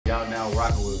now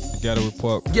rocking with Ghetto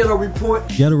Report. Ghetto Report.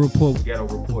 Ghetto Report. Ghetto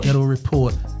Report. Ghetto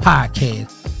Report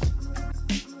Podcast.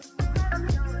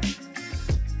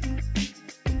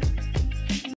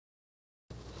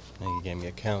 Man, you gave me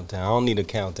a countdown. I don't need a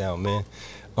countdown, man.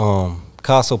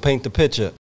 Casso, paint the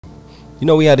picture. You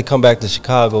know, we had to come back to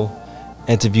Chicago,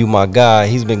 interview my guy.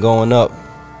 He's been going up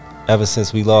ever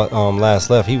since we last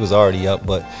left. He was already up,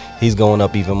 but he's going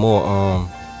up even more.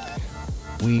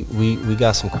 We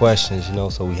got some questions, you know,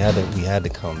 so we had to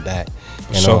come back.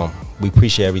 And sure. We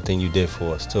appreciate everything you did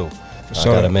for us too. I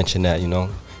gotta mention that, you know.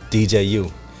 DJ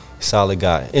U, solid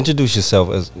guy. Introduce yourself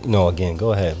as again.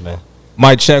 Go ahead, man.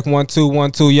 Mic check 1 2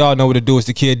 1 2. Y'all know what to do. It's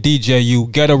the kid DJ U.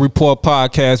 Ghetto Report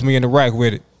Podcast. We in the rack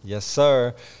with it. Yes,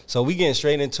 sir. So we getting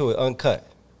straight into it, uncut.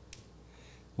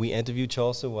 We interviewed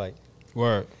Charleston White.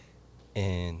 Word.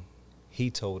 And he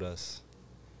told us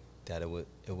that it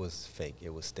was fake.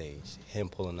 It was staged. Him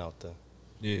pulling out the.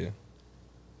 Yeah.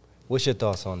 What's your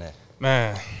thoughts on that?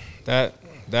 Man, that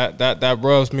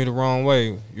rubs me the wrong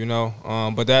way, you know.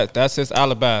 But that's his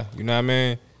alibi. You know what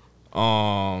I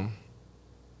mean?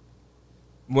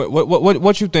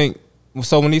 What you think?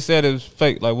 So when he said it was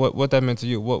fake, like what that meant to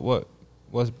you? What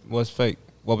was fake?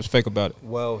 What was fake about it?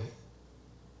 Well,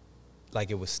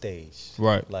 like it was staged.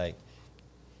 Right. Like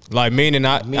meaning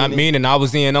I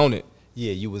was in on it.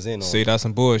 Yeah, you was in on it. See, that's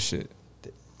some bullshit.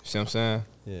 See what I'm saying?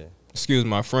 Yeah. Excuse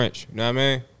my French. You know what I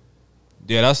mean?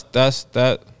 Yeah, that's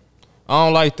that. I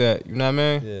don't like that. You know what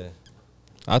I mean? Yeah.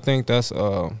 I think that's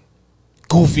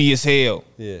goofy as hell.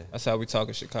 Yeah. That's how we talk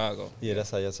in Chicago. Yeah,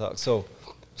 that's how you talk. So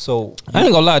I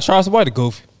ain't gonna lie, Charleston White a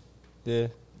goofy. Yeah.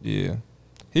 Yeah.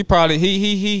 He probably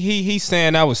he's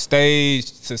saying that was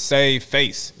staged to save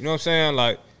face. You know what I'm saying?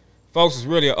 Like, folks is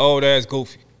really an old ass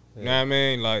goofy. You know what I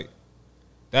mean? Like,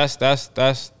 that's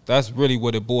really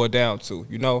what it boiled down to,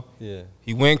 you know? Yeah.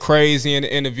 He went crazy in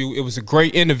the interview. It was a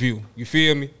great interview. You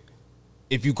feel me?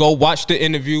 If you go watch the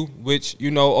interview, which,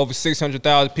 you know, over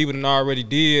 600,000 people done already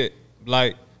did,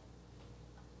 like,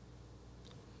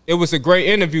 it was a great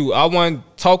interview. I wasn't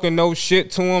talking no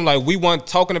shit to him. Like, we wasn't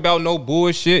talking about no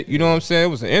bullshit. You know what I'm saying?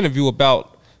 It was an interview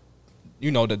about,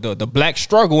 you know, the black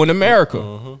struggle in America.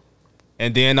 Mm-hmm.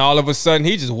 And then all of a sudden,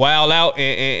 he just wild out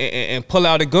and pull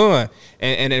out a gun.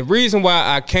 And the reason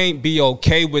why I can't be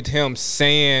okay with him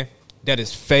saying that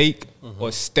it's fake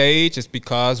or staged is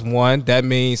because, one, that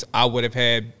means I would have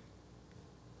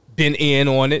been in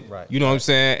on it. Right. You know what I'm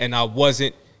saying? And I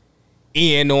wasn't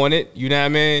in on it. You know what I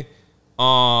mean?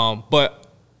 But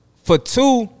for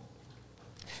two,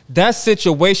 that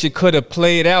situation could have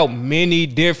played out many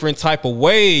different type of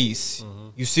ways.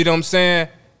 You see what I'm saying?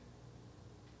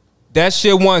 That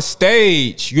shit wasn't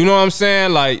staged. You know what I'm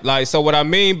saying? Like. So what I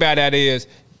mean by that is,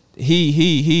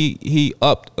 he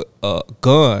upped a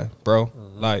gun, bro.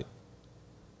 Like,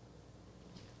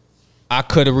 I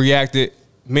could have reacted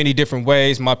many different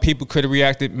ways. My people could have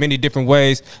reacted many different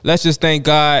ways. Let's just thank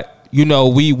God, you know,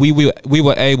 we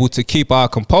were able to keep our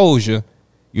composure.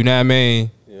 You know what I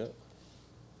mean? Yeah.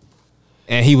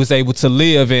 And he was able to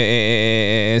live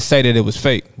and say that it was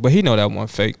fake, but he know that wasn't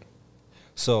fake.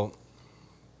 So,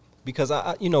 because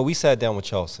we sat down with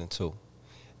Charleston too,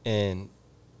 and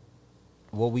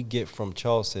what we get from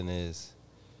Charleston is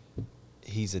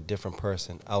he's a different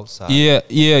person outside. Yeah.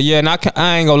 And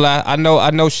I ain't gonna lie. I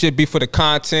know shit be for the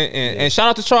content, and shout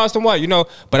out to Charleston White, you know.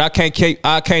 But I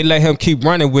can't let him keep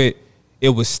running with it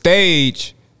was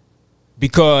staged,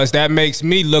 because that makes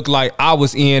me look like I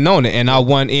was in on it and I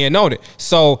wasn't in on it.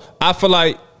 So I feel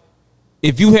like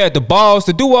if you had the balls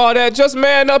to do all that, just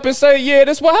man up and say, yeah,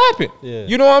 that's what happened. Yeah.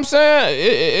 You know what I'm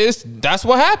saying? That's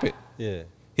what happened. Yeah.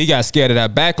 He got scared of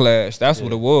that backlash. That's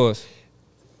what it was.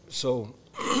 So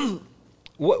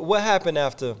what happened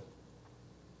after,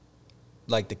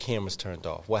 like, the cameras turned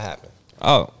off? What happened?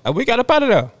 Oh, we got up out of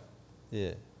there.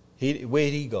 Yeah.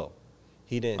 Where'd he go?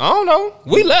 He didn't. I don't know.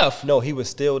 We left. No, he was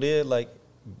still there, like,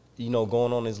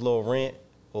 going on his little rant,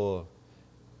 or.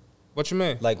 What you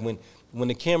mean? Like when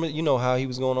the camera, you know how he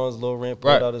was going on his little rant,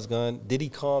 pulled out his gun. Did he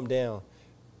calm down?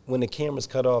 When the cameras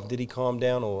cut off, did he calm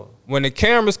down, or? When the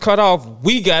cameras cut off,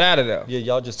 we got out of there. Yeah,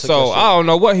 y'all just took So I don't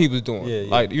know what he was doing. Yeah.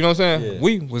 Like, you know what I'm saying? Yeah.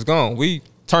 We was gone. We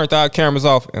turned our cameras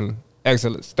off and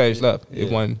exit stage left.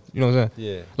 It wasn't, you know what I'm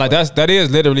saying? Yeah. Like, that is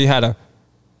literally how the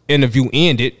interview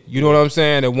ended. You know what I'm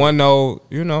saying? It wasn't no,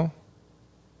 you know.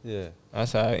 Yeah.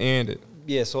 That's how it ended.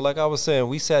 Yeah, so like I was saying,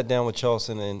 we sat down with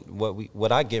Charleston, and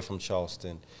what I get from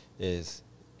Charleston is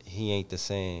he ain't the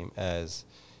same as,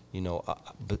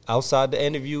 but outside the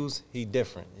interviews, he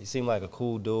different. He seemed like a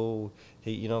cool dude.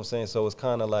 He, you know what I'm saying? So it's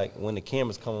kind of like when the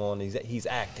cameras come on, he's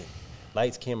acting.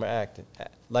 Lights, camera, acting.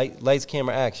 Lights,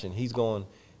 camera, action. He's going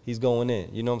He's going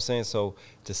in. You know what I'm saying? So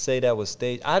to say that was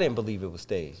staged, I didn't believe it was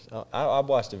staged. I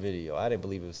watched the video. I didn't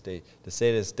believe it was staged. To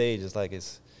say that it's staged is like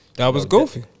it's that was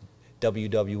goofy.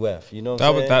 WWF. You know what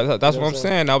I'm saying? That's what I'm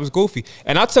saying. That was goofy,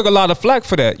 and I took a lot of flack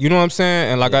for that. You know what I'm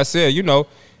saying? And like I said, you know,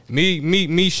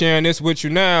 me sharing this with you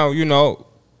now, you know,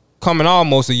 coming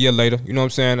almost a year later. You know what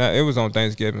I'm saying? It was on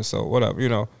Thanksgiving, so whatever. You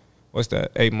know, what's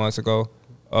that? 8 months ago.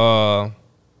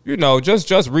 You know,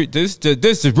 this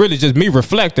is really just me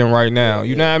reflecting right now.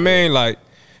 You know what I mean? Like,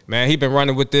 man, he been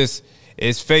running with this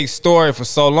fake story for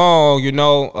so long. You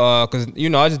know, cause you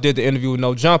know I just did the interview with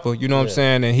No Jumper. You know what I'm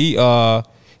saying? And he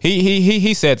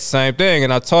said the same thing,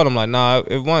 and I told him like, nah,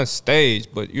 it wasn't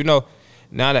staged. But you know,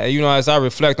 now that you know, as I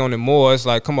reflect on it more, it's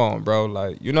like, come on, bro,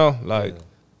 like you know, like.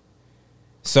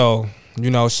 So you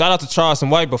know, shout out to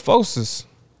Charleston White, but folks is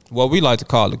what we like to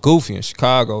call it goofy in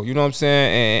Chicago. You know what I'm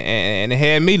saying? And it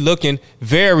had me looking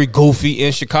very goofy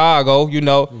in Chicago. You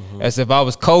know, as if I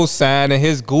was co-signing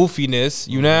his goofiness.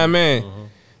 You know what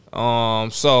I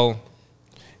mean? So.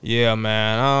 Yeah,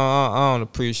 man, I don't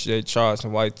appreciate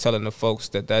Charleston White telling the folks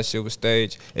that shit was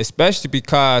staged, especially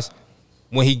because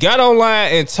when he got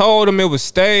online and told him it was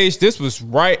staged, this was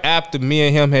right after me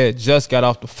and him had just got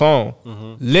off the phone,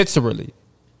 literally.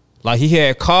 Like, he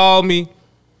had called me.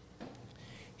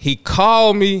 He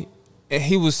called me, and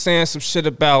he was saying some shit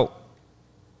about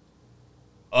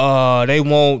they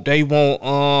want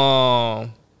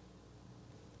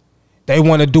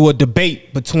to do a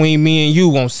debate between me and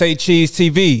you on Say Cheese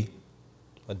TV.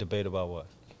 A debate about what?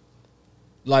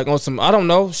 Like on some, I don't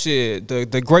know, shit,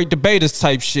 the Great Debaters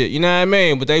type shit, you know what I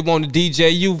mean? But they wanted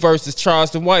DJU versus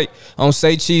Charleston White on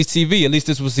Say Cheese TV. At least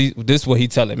this what he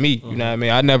telling me, you know what I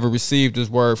mean? I never received this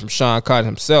word from Sean Cotton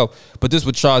himself, but this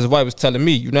what Charleston White was telling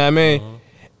me, you know what I mean?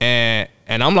 And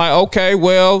I'm like, okay,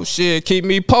 well, shit, keep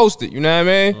me posted, you know what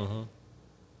I mean?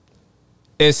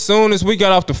 As soon as we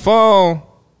got off the phone,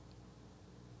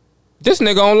 this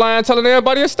nigga online telling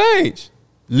everybody a stage.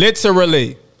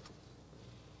 Literally.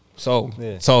 So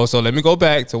let me go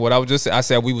back to what I was just saying. I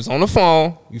said we was on the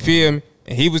phone, you feel me?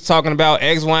 And he was talking about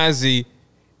X, Y, and Z.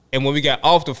 And when we got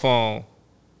off the phone,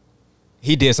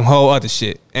 he did some whole other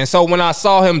shit. And so when I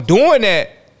saw him doing that,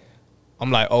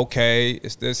 I'm like, okay,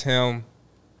 is this him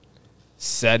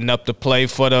setting up the play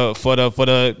for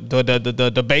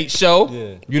the debate show?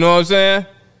 Yeah. You know what I'm saying?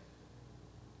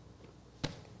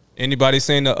 Anybody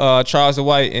seen the Charleston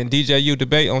White and DJU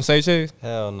debate on Say Cheese?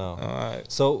 Hell no. All right.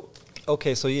 So,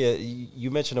 okay, so yeah, you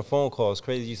mentioned a phone call. It's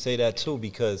crazy you say that too,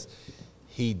 because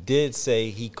he did say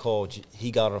he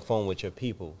got on the phone with your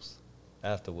peoples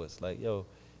afterwards. Like, yo,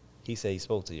 he said he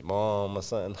spoke to your mom or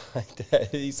something like that.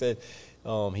 He said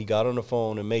he got on the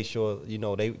phone and made sure, you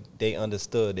know, they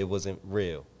understood it wasn't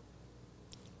real.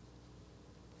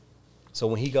 So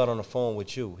when he got on the phone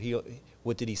with you,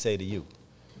 what did he say to you?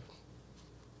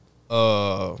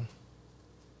 Well,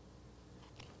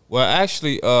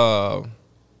 actually, nah,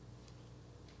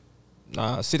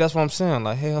 see, that's what I'm saying.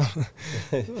 Like, hell,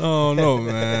 I don't know,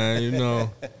 man. You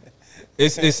know,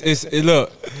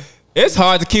 look, it's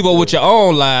hard to keep up with your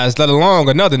own lies, let alone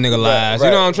another nigga lies. You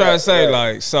know what I'm trying to say?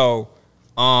 Like, so,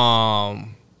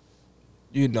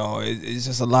 you know, it's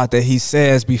just a lot that he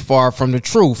says be far from the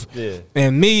truth. Yeah.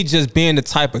 And me just being the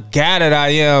type of guy that I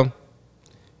am,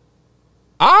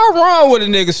 I'll run with a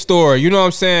nigga's story. You know what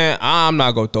I'm saying? I'm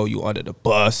not gonna throw you under the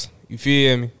bus. You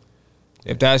feel me?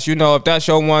 If that's, you know, if that's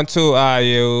your one too,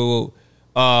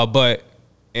 but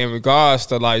in regards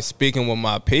to like speaking with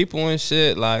my people and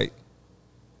shit, like,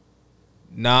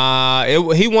 nah,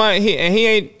 he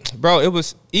ain't, bro. It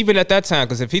was even at that time,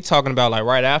 because if he talking about like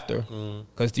right after,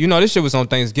 because you know this shit was on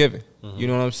Thanksgiving. You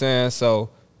know what I'm saying?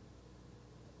 So,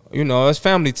 you know, it's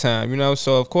family time, you know.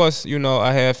 So, of course, you know,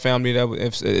 I had family that,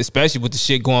 especially with the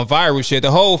shit going viral shit,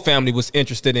 the whole family was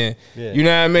interested in, you know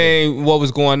what I mean, what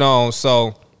was going on.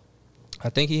 So, I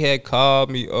think he had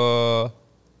called me, I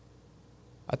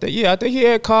think he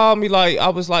had called me, like, I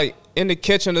was, like, in the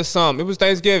kitchen or something. It was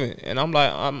Thanksgiving. And I'm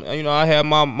like, you know, I had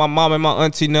my mom and my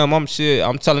auntie and them, I'm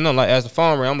telling them, like, as the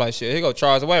phone rang, I'm like, shit, here go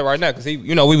Charles away right now. Because he,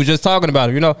 you know, we were just talking about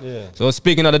him, you know. Yeah. So,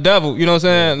 speaking of the devil, you know what I'm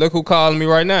saying? Look who calling me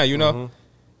right now, you know.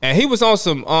 And he was on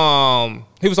some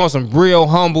real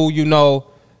humble, you know,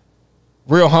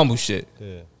 real humble shit.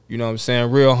 Yeah. You know what I'm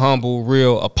saying? Real humble,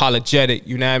 real apologetic,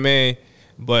 you know what I mean?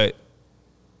 But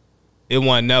it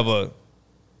wasn't never,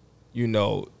 you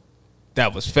know,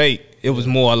 that was fake. It was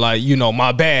more like, you know,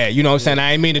 my bad. You know what I'm saying?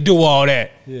 I ain't mean to do all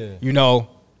that. Yeah. You know,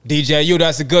 DJU,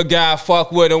 that's a good guy.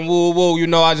 Fuck with him. Woo, woo. You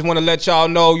know, I just want to let y'all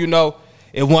know, you know,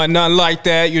 it wasn't nothing like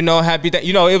that. You know, happy that,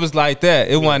 you know, it was like that.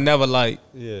 It wasn't never like,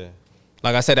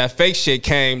 like I said, that fake shit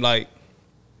came like,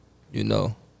 you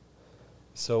know.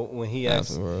 So when he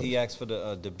asked for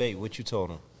the debate, what you told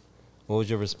him? What was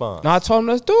your response? No, I told him,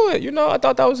 let's do it. You know, I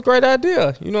thought that was a great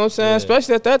idea. You know what I'm saying? Yeah.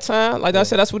 Especially at that time. Like I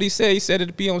said, that's what he said. He said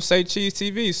it'd be on Say Cheese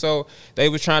TV. So they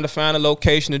was trying to find a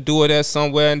location to do it at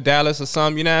somewhere in Dallas or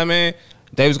something. You know what I mean?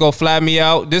 They was going to fly me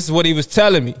out. This is what he was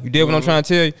telling me. You did what I'm trying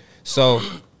to tell you? So,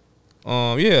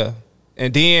 yeah.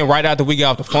 And then right after we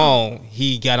got off the phone,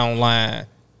 he got online,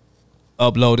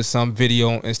 uploaded some video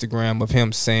on Instagram of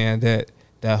him saying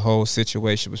that whole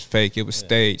situation was fake. It was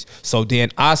staged. So then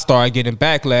I started getting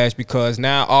backlash because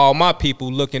now all my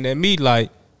people looking at me like,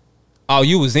 oh,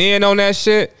 you was in on that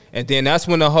shit? And then that's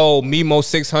when the whole Memo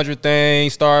 600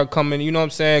 thing started coming, you know what I'm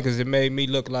saying? Because it made me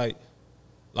look like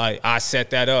I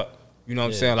set that up. You know what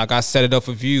I'm saying? Like I set it up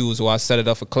for views or I set it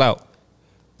up for clout.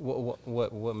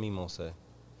 What Memo say?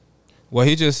 Well,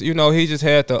 he just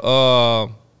had the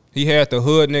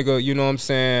hood nigga, you know what I'm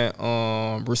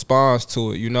saying, response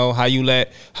to it. You know, how you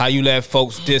let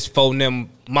folks diss phone them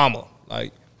mama.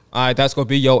 Like, all right, that's gonna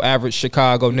be your average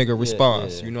Chicago nigga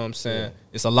response. You know what I'm saying?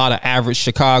 Yeah. It's a lot of average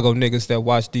Chicago niggas that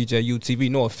watch DJU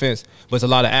TV, no offense, but it's a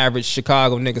lot of average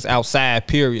Chicago niggas outside,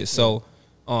 period. So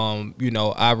you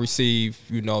know, I receive,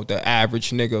 you know, the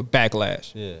average nigga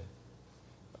backlash. Yeah.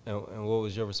 And what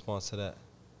was your response to that?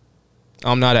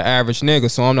 I'm not an average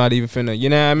nigga, so I'm not even finna, you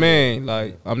know what I mean?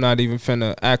 Like, I'm not even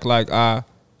finna act like I,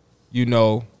 you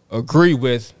know, agree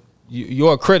with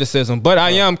your criticism, but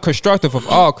I am constructive of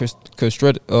all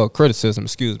criticism,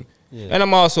 excuse me. Yeah. And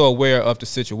I'm also aware of the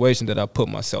situation that I put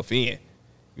myself in.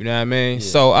 You know what I mean? Yeah.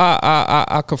 So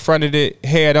I confronted it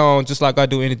head on just like I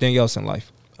do anything else in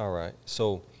life. All right.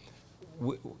 So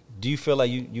do you feel like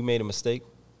you made a mistake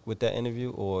with that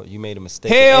interview, or you made a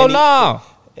mistake? Hell no.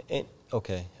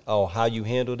 Okay. Oh, how you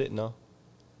handled it? No.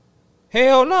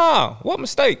 Hell no. What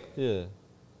mistake? Yeah.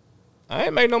 I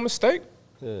ain't made no mistake.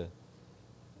 Yeah.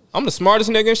 I'm the smartest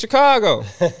nigga in Chicago.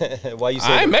 Why you say I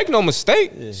that? ain't make no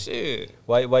mistake. Yeah. Shit.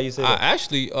 Why you say that? I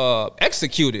actually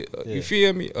executed. You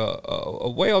feel me? A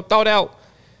well thought out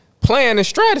plan and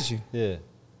strategy. Yeah.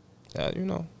 You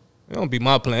know, it don't be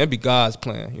my plan. It be God's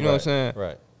plan. You know what I'm saying?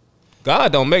 Right.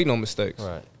 God don't make no mistakes.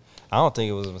 Right. I don't think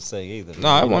it was a mistake either.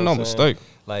 No, it wasn't no mistake.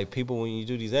 Like, people, when you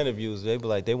do these interviews, they be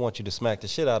like, they want you to smack the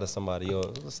shit out of somebody. Or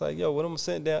it's like, yo, when I'm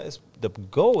sitting down, the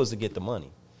goal is to get the money.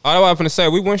 Oh, that's what I'm finna say.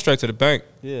 We went straight to the bank.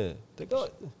 Yeah.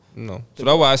 No. So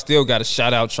that's why I still got to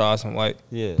shout out Charleston White.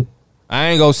 Yeah. I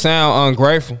ain't gonna sound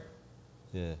ungrateful.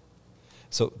 Yeah.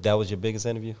 So that was your biggest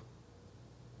interview?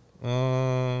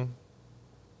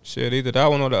 Shit, either that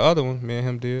one or the other one me and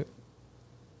him did.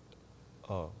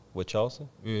 Oh, with Charleston?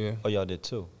 Yeah. Oh, y'all did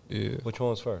two? Yeah. Which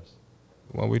one was first?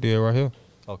 The one we did right here.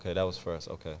 Okay, that was first.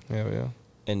 Okay. Yeah.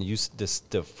 And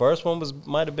the first one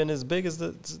might have been as big as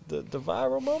the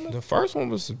viral moment? The first one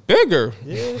was bigger.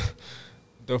 Yeah.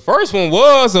 The first one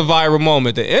was a viral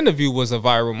moment. The interview was a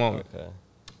viral moment. Okay.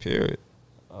 Period.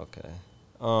 Okay.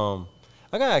 I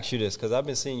gotta ask you this, because I've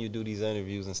been seeing you do these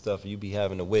interviews and stuff, and you be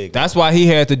having a wig. That's why he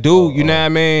had to do, you know what I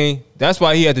mean? That's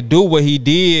why he had to do what he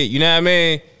did, you know what I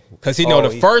mean? Because he know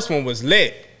the first one was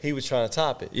lit. He was trying to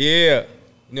top it. Yeah.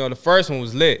 You know, the first one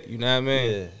was lit, you know what I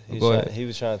mean? Yeah, he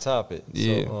was trying to top it.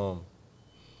 Yeah. So,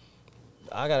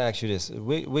 I gotta ask you this.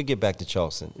 We'll get back to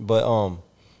Charleston, but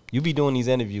you be doing these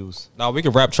interviews. No, we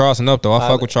can wrap Charleston up though. I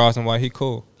fuck with Charleston White. He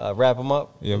cool. Wrap him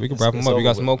up. Yeah, we can wrap him up. You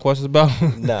got some more questions about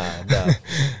him? Nah.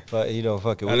 But you know,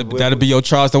 fuck it. That'll be your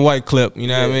Charleston White clip. You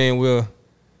know what I mean? We'll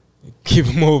keep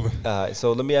it moving. All right.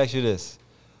 So let me ask you this.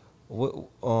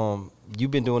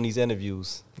 You've been doing these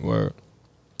interviews. Word.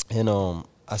 And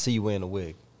I see you wearing a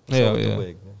wig. Hell yeah. The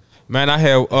wig, man, I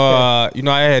had you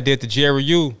know, I had did the Jerry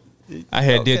U. I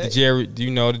had did the Jerry,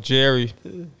 you know, the Jerry.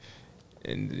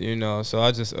 And you know, so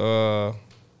I just you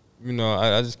know,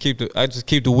 I just keep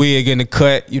the wig in the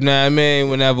cut, you know what I mean?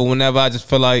 Whenever I just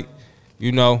feel like,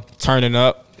 you know, turning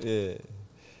up. Yeah.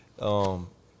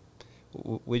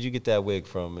 Where'd you get that wig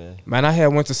from, man? Man, I had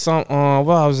went to some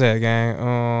where I was at, gang?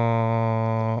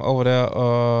 Over there,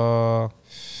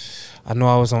 I know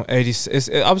I was on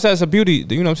 80. I was at a beauty,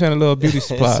 you know what I'm saying, a little beauty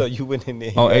supply. So you went in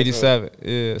there. On 87.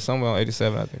 Yeah, somewhere on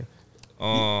 87, I think.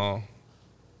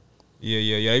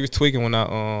 Yeah. He was tweaking when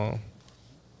I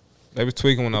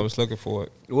was looking for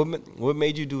it. What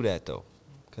made you do that though?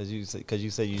 Cause you said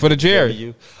you for the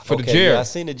Jerry. For the Jerry. Yeah, I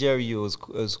seen the Jerry U. It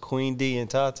was Queen D and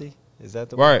Tati. Is that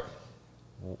the right?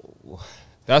 One?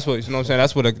 That's what, you know what I'm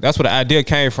saying. That's where the idea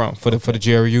came from for the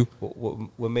Jerry U.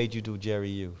 What made you do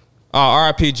Jerry U?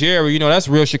 R.I.P. Jerry, you know, that's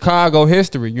real Chicago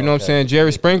history. You know what I'm saying?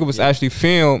 Jerry Springer was actually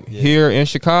filmed here in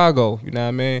Chicago. You know what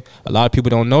I mean? A lot of people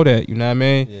don't know that. You know what I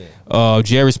mean? Yeah.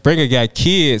 Jerry Springer got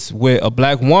kids with a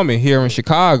black woman here in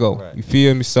Chicago. Right. You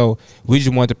feel me? So we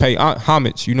just wanted to pay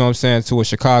homage, you know what I'm saying, to a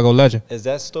Chicago legend. Is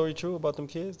that story true about them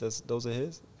kids? Those are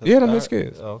his? Yeah, them his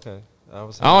kids. Oh, okay. I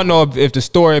don't know if the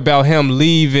story about him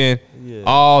leaving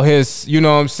all his, you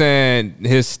know what I'm saying,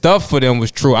 his stuff for them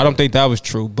was true. I don't think that was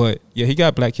true, but yeah, he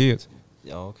got black kids.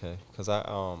 Yeah, okay. Because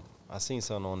I seen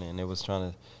something on there and they was trying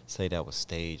to say that was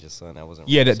staged or something. That wasn't.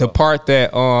 Yeah, the part that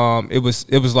it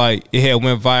was like it had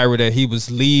went viral that he was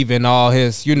leaving all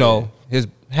his, you know, his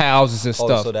houses and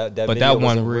stuff. So that but that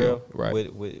wasn't real,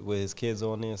 right? With his kids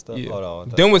on there and stuff. Yeah. Oh,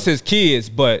 no, them was his kids,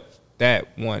 but that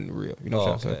wasn't real. You know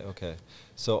what I'm saying? Okay.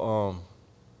 So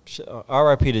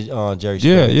R.I.P. to Jerry.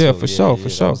 Yeah, for sure.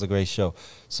 That was a great show.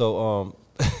 So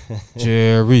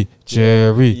Jerry.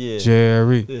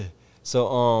 Yeah.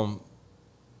 So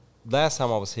last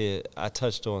time I was here, I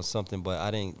touched on something, but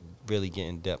I didn't really get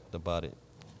in depth about it.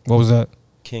 What was that?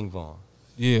 King Von.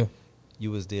 Yeah. You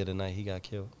was there the night he got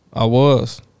killed? I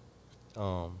was.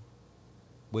 Where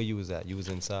you was at? You was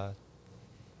inside?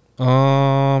 No,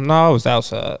 I was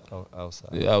outside. Oh,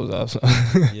 outside. Yeah, I was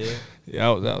outside. Yeah? Yeah,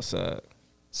 I was outside.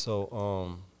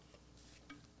 So,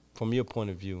 from your point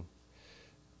of view,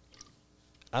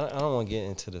 I don't want to get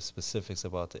into the specifics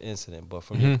about the incident, but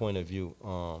from your point of view,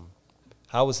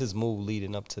 how was his mood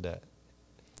leading up to that?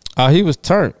 He was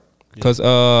turned because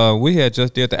we had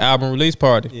just did the album release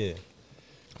party. Yeah,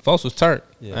 folks was turned.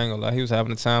 Yeah. I ain't gonna lie, he was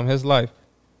having the time of his life.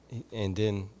 And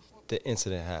then the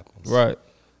incident happens. Right.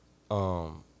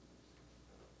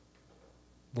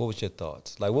 What was your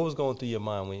thoughts? Like, what was going through your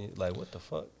mind when you, like, what the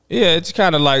fuck? Yeah, it's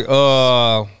kind of like,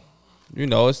 you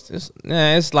know,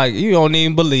 it's like you don't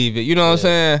even believe it. You know what I'm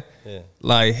saying? Yeah.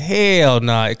 Like, hell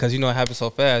nah, because, you know, it happens so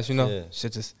fast, you know? Yeah.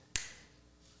 Shit just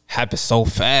happens so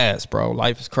fast, bro.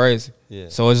 Life is crazy. Yeah.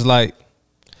 So it's like,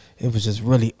 it was just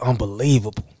really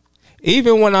unbelievable.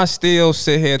 Even when I still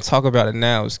sit here and talk about it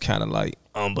now, it's kind of like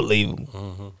unbelievable.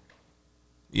 Mm-hmm.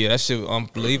 Yeah, that shit was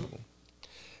unbelievable.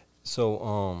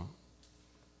 So,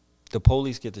 the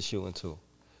police get to shooting too.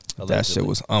 Allegedly. That shit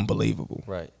was unbelievable.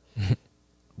 Right.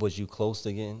 Was you close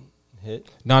to getting hit?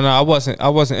 No, I wasn't. I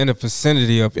wasn't in the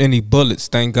vicinity of any bullets,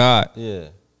 thank God. Yeah.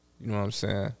 You know what I'm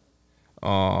saying?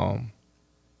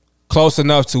 Close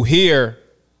enough to hear,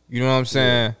 you know what I'm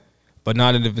saying, but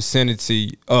not in the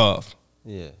vicinity of.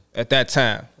 Yeah. At that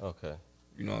time. Okay.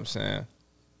 You know what I'm saying?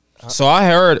 So I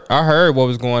heard what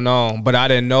was going on, but I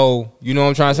didn't know, you know what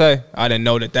I'm trying to say? I didn't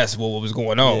know that that's what was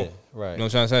going on. Yeah. Right. You know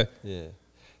what I'm trying to say? Yeah.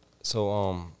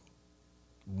 So,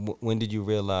 when did you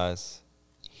realize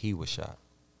he was shot?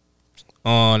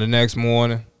 The next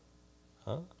morning.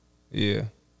 Huh? Yeah.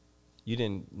 You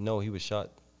didn't know he was shot?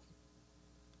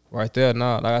 Right there,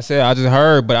 nah. Like I said, I just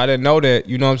heard, but I didn't know that,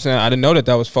 you know what I'm saying? I didn't know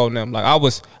that was for them. Like, I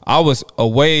was a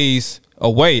ways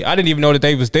away. I didn't even know that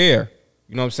they was there.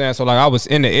 You know what I'm saying? So, like, I was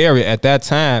in the area at that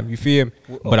time, you feel me?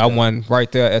 Okay. But I wasn't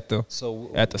right there at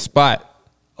the spot.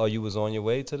 Oh, you was on your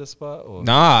way to the spot? Or?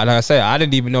 Nah, like I said, I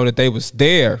didn't even know that they was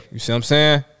there. You see what I'm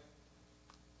saying?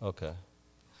 Okay.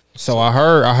 So I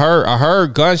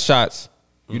heard gunshots,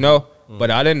 you know,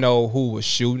 but I didn't know who was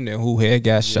shooting and who had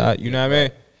got shot. You know what I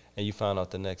mean? And you found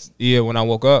out the next. Yeah, when I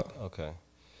woke up. Okay.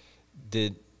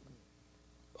 Did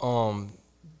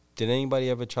anybody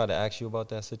ever try to ask you about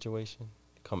that situation?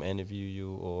 Come interview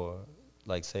you or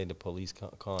like say the police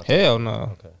contact? Hell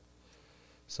no. Okay.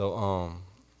 So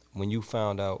when you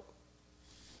found out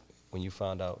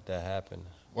that happened,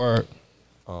 word.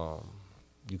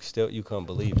 You couldn't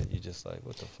believe it. You just like,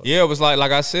 what the fuck? Yeah, it was like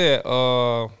I said,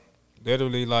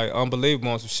 literally like unbelievable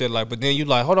on some shit. Like, but then you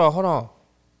like, hold on,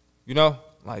 you know,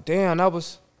 like damn,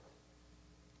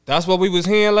 that's what we was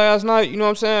hearing last night. You know what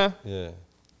I'm saying? Yeah.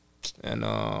 And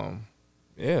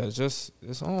yeah, it's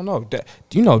I don't know.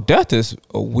 You know, death is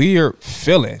a weird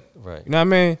feeling. Right. You know what I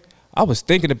mean? I was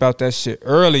thinking about that shit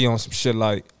early on some shit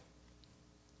like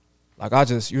I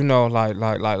just, you know, like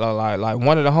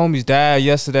one of the homies died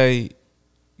yesterday,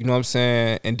 you know what I'm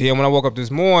saying? And then when I woke up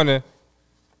this morning,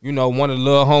 you know, one of the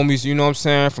little homies, you know what I'm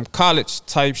saying, from college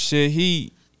type shit,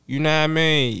 he, you know what I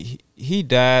mean? He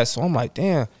died. So I'm like,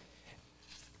 damn,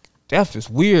 death is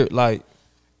weird. Like,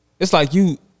 it's like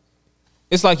you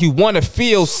want to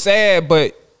feel sad,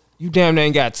 but you damn near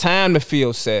ain't got time to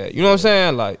feel sad. You know what I'm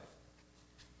saying? Like,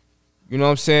 you know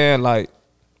what I'm saying? Like,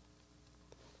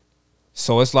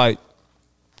 so it's like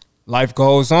life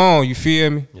goes on, you feel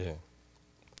me? Yeah.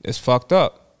 It's fucked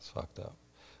up. It's fucked up.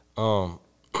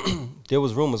 There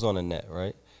was rumors on the net,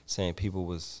 right? Saying people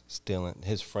was stealing,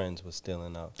 his friends was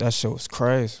stealing up. That shit was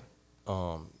crazy.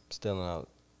 stealing out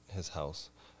his house.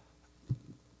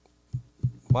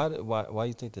 Why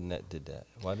you think the net did that?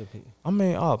 Why did people? I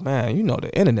mean, oh man, you know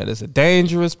the internet is a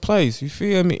dangerous place. You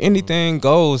feel me? Anything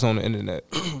goes on the internet.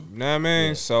 You know what I mean?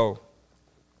 Yeah. So,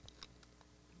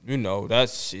 you know,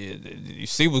 that's shit. You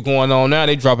see what's going on now?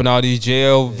 They dropping all these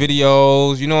jail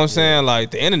videos. You know what I'm saying?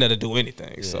 Like the internet will do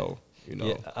anything. Yeah. So, you know,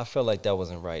 Yeah, I felt like that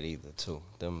wasn't right either. Too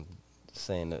them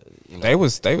saying that. You know, they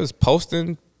was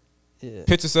posting yeah.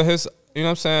 pictures of his. You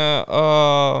know what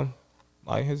I'm saying?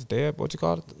 Like his dead. What you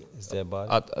call it? His dead body.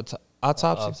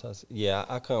 Autopsy. Yeah,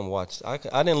 I couldn't watch. I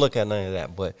didn't look at none of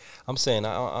that. But I'm saying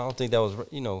I don't think that was.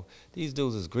 You know, these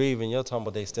dudes is grieving. You're talking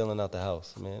about they stealing out the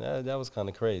house, man. That was kind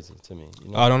of crazy to me.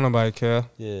 You know? I don't nobody care.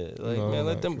 Yeah, like No, man,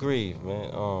 let like, them grieve, man.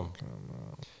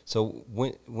 So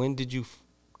when did you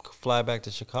fly back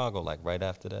to Chicago? Like right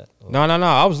after that? Or- No.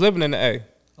 I was living in the A.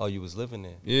 Oh, you was living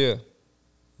there. Yeah.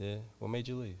 Yeah. What made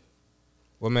you leave?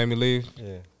 What made me leave?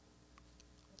 Yeah.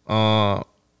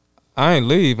 I ain't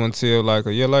leave until like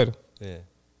a year later. Yeah.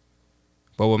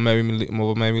 But what made me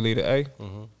leave the A?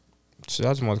 Mhm. Shit, I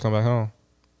just wanted to come back home.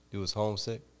 You was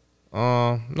homesick.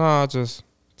 I just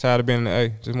tired of being in the A.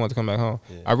 Just wanted to come back home.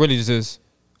 Yeah. I really just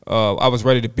I was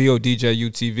ready to build DJ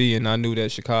UTV, and I knew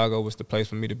that Chicago was the place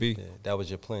for me to be. Yeah. That was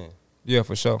your plan. Yeah,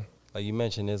 for sure. Like you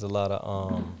mentioned, there's a lot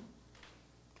of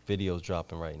videos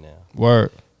dropping right now.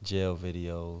 Word. Jail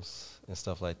videos and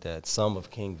stuff like that. Some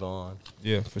of King Von.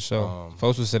 Yeah, for sure.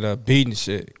 Folks was in there beating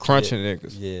shit, crunching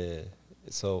niggas. Yeah.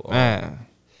 So Man.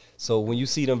 So when you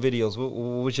see them videos,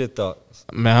 what's your thoughts?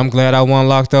 Man, I'm glad I wasn't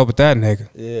locked up with that nigga.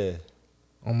 Yeah.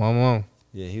 On my mom.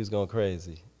 Yeah, he was going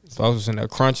crazy. Folks was in there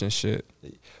crunching shit.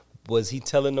 Was he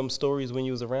telling them stories when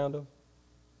you was around him?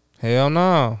 Hell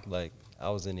no. Like, I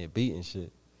was in there beating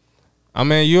shit. I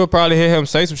mean, you'll probably hear him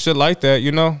say some shit like that,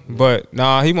 you know? Yeah. But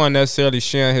nah, he wasn't necessarily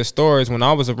sharing his stories. When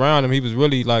I was around him, he was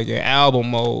really like in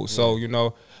album mode. Yeah. So, you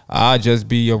know, I'd just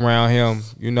be around him,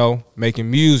 you know,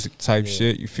 making music type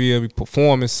shit. You feel me?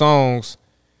 Performing songs.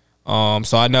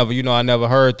 So I never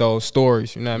heard those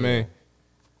stories, you know what I mean?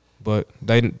 But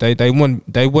they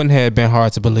wouldn't have been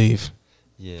hard to believe.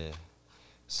 Yeah.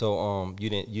 So you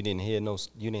didn't hear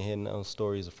no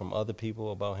stories from other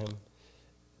people about him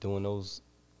doing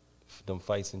them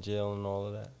fights in jail and all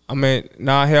of that? I mean,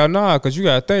 nah, hell nah, because you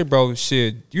got to think, bro,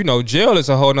 shit, you know, jail is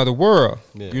a whole nother world.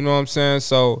 Yeah. You know what I'm saying?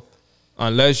 So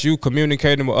unless you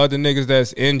communicating with other niggas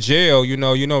that's in jail, you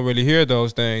know, you don't really hear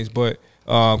those things. But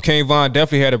King Von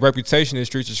definitely had a reputation in the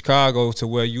streets of Chicago to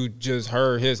where you just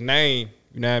heard his name,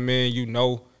 you know what I mean? You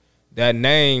know that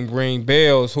name ring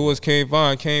bells. Who is King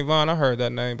Von? King Von, I heard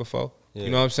that name before. Yeah.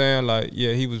 You know what I'm saying? Like,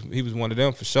 yeah, he was one of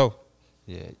them for sure.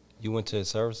 Yeah. You went to his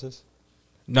services?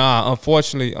 Nah,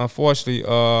 unfortunately,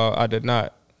 I did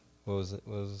not. What was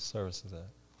the services at?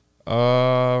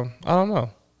 I don't know.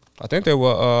 I think they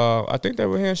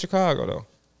were here in Chicago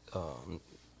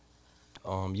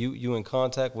though. You in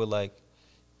contact with like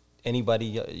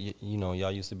anybody you know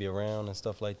y'all used to be around and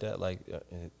stuff like that, like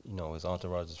you know, his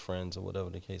entourage's friends or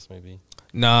whatever the case may be?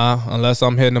 Nah, unless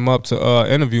I'm hitting them up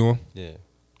to interview him. Yeah.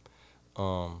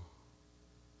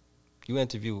 You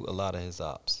interview a lot of his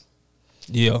ops.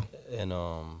 Yeah. And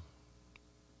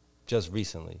just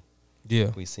recently,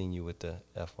 we seen you with the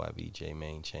FBG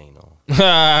main chain on.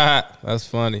 That's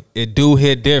funny. It do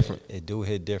hit different. It do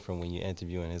hit different when you're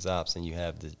interviewing his ops and you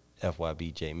have the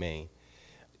FBG main.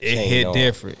 It hit on.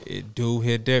 Different. It do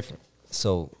hit different.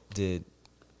 So did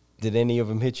any of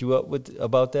them hit you up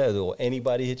about that, or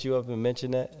anybody hit you up and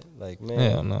mention that? Like, man,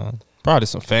 hell no. Probably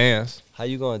some fans. How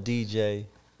you gonna DJ?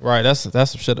 Right. That's some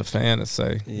shit a fan to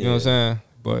say. Yeah. You know what I'm saying?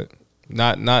 But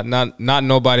not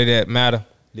nobody that matter.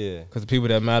 Yeah. Because the people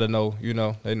that matter know, you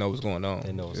know, they know what's going on.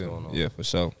 They know what's going on. Yeah, for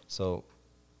sure. So,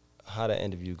 how the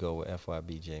interview go with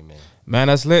FBG, man? Man,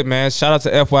 that's lit, man. Shout out to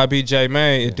FBG,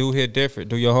 man. It do hit different.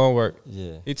 Do your homework.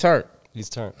 Yeah. He's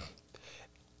turned.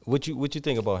 What you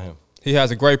think about him? He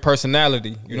has a great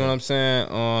personality. You know what I'm saying?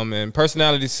 And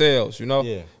personality sells, you know?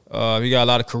 Yeah. He got a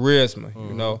lot of charisma,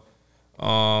 you know?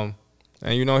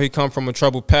 And, you know, he come from a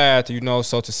troubled path, you know,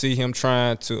 so to see him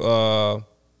trying to,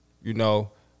 you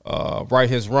know, right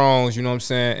his wrongs, you know what I'm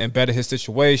saying, and better his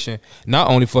situation, not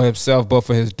only for himself, but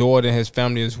for his daughter and his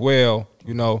family as well,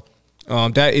 you know,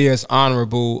 that is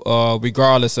honorable,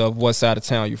 regardless of what side of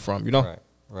town you're from, you know?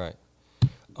 Right.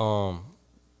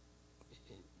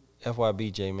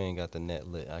 FBG, man, got the net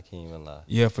lit. I can't even lie.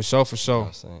 Yeah, for sure. You know what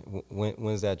I'm saying?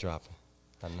 When's that dropping?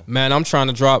 Man, I'm trying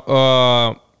to drop,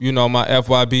 you know, my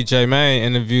FBG main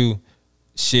interview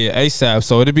shit ASAP.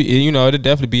 So it'll be, you know, it'll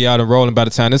definitely be out and rolling by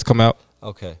the time this come out.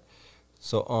 Okay.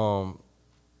 So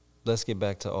let's get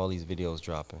back to all these videos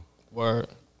dropping. Word.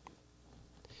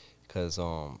 Cause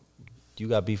You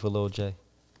got beef with Lil Jay?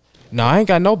 No, I ain't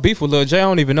got no beef with Lil Jay. I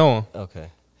don't even know him. Okay.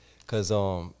 Cause a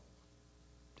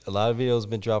lot of videos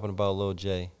been dropping about Lil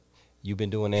Jay. You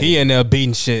been doing that? He in there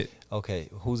beating shit. Okay.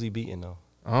 Who's he beating though?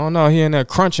 I don't know. He in there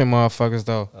crunching motherfuckers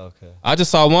though. Okay. I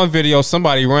just saw one video.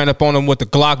 Somebody ran up on him with the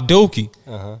Glock dookie.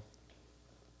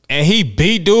 And he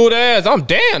beat dude ass. I'm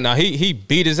damn. Now he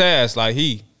beat his ass like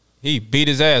he beat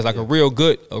his ass like a real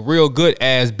good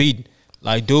ass beating.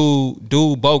 Like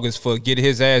dude bogus for getting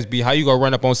his ass beat. How you gonna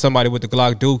run up on somebody with the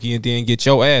Glock dookie and then get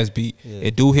your ass beat? Yeah.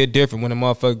 It do hit different when a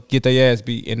motherfucker get their ass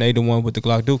beat and they the one with the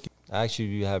Glock dookie. Actually,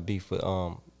 you have beef with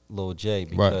Lil Jay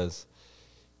because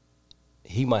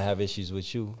he might have issues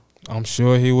with you. I'm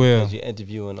sure he will. You're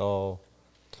interviewing all.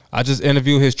 I just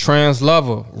interviewed his trans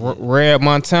lover, Red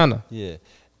Montana. Yeah,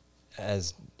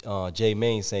 as Jay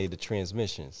Main say, the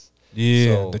transmissions.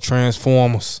 Yeah, so, the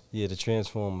Transformers. Yeah, the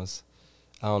Transformers.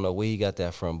 I don't know where he got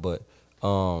that from, but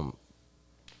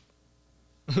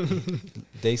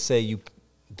they say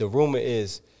the rumor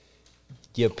is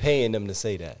you're paying them to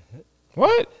say that.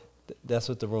 What? That's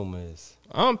what the rumor is.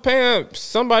 I'm paying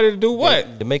somebody to do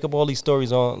what? To make up all these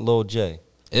stories on Lil Jay.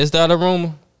 Is that a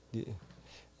rumor? Yeah.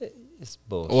 It's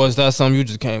bullshit. Or is that something you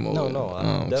just came over with? No,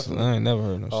 I ain't never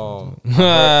heard no shit.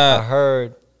 I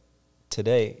heard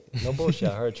today, no bullshit,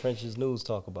 I heard Trenches News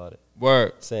talk about it.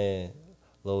 Word. Saying,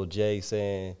 Lil Jay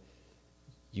saying,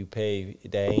 you pay,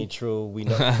 that ain't true. We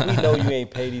know you ain't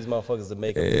pay these motherfuckers to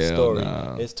make up this story.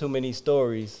 Nah. There's too many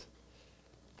stories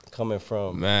coming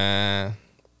from. Man,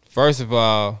 first of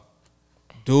all,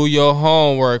 do your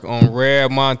homework on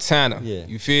Red Montana. Yeah.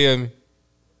 You feel me?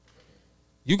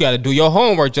 You got to do your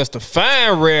homework just to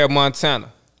find Red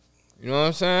Montana. You know what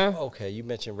I'm saying? Okay, you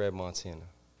mentioned Red Montana.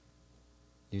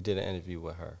 You did an interview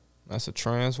with her. That's a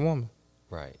trans woman.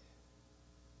 Right.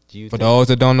 For those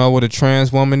that don't know what a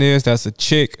trans woman is, that's a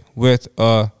chick with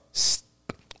a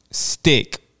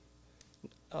stick.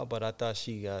 Oh, but I thought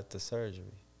she got the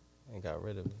surgery and got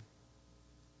rid of it.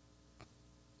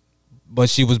 But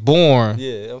she was born.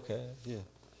 Yeah, okay, yeah. You know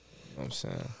what I'm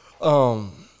saying?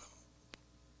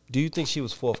 Do you think she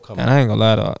was forthcoming? And I ain't gonna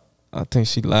lie to her. I think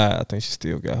she lied. I think she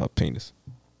still got her penis.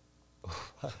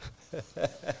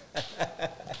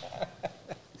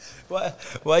 Why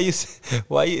you say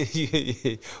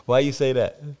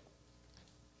that?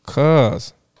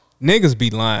 Cause niggas be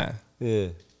lying. Yeah.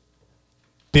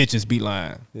 Bitches be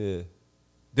lying. Yeah.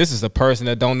 This is a person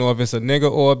that don't know if it's a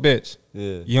nigga or a bitch.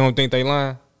 Yeah. You don't think they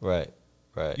lying? Right.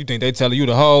 Right. You think they telling you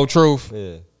the whole truth?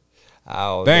 Yeah.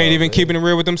 They ain't even keeping it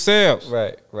real with themselves.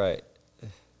 Right. Right.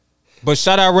 But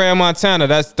shout out Red Montana.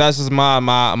 That's just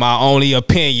my only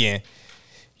opinion.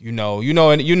 You know,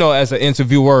 as an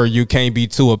interviewer, you can't be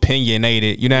too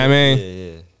opinionated. You know what I mean?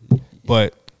 Yeah.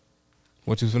 But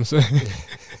what you was gonna say?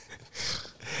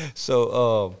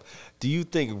 So, do you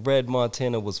think Red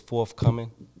Montana was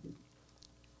forthcoming?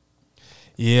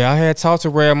 Yeah, I had talked to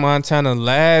Red Montana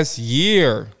last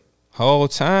year, whole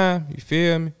time. You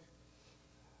feel me?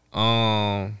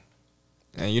 And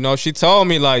she told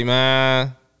me like,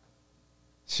 man.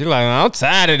 She like, I'm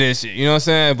tired of this shit. You know what I'm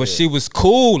saying? But she was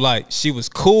cool. Like, she was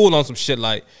cool on some shit.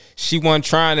 Like, she wasn't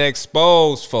trying to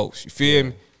expose folks. You feel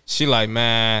me? She like,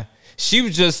 man. She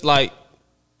was just like,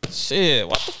 shit,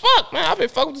 what the fuck, man? I've been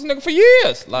fucking with this nigga for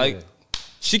years. Like,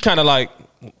 she kind of like,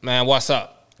 man, what's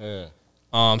up? Yeah.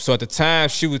 So at the time,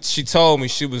 she told me,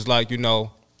 she was like,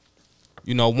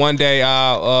 one day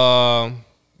I'll,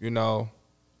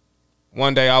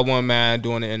 one day I wouldn't mind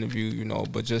doing an interview,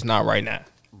 but just not right now.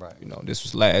 Right. This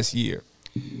was last year.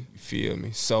 You feel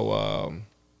me? So,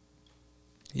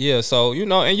 yeah. So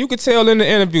and you could tell in the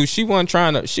interview she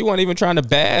wasn't even trying to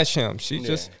bash him. She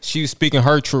was speaking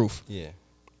her truth. Yeah.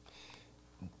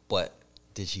 But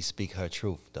did she speak her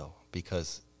truth though?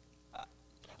 Because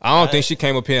I don't think she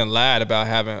came up here and lied about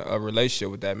having a relationship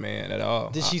with that man at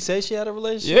all. Did she say she had a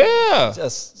relationship? Yeah.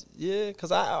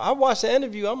 Because I watched the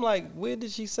interview. I'm like, where did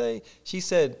she say? She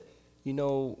said,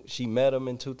 she met him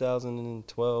in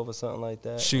 2012 or something like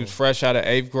that. She was fresh out of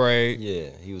 8th grade. Yeah,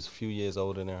 he was a few years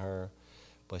older than her,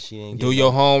 but she ain't do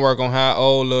your homework on how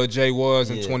old Lil Jay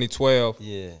was in 2012.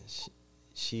 Yeah,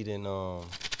 she didn't.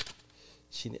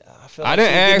 I feel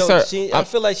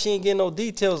like she ain't getting no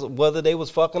details whether they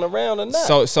was fucking around or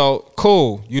not. So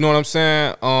cool. You know what I'm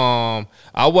saying?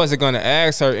 I wasn't gonna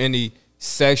ask her any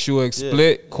sexual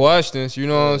explicit questions. You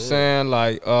know what I'm saying?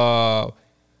 Like,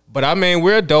 but I mean,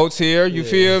 we're adults here. You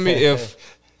feel me? If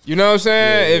you know what I'm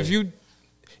saying,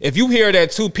 if you hear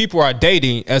that two people are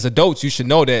dating as adults, you should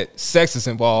know that sex is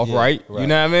involved, right? You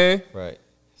know what I mean? Right.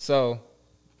 So,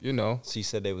 She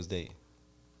said they was dating.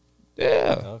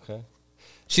 Yeah. Okay.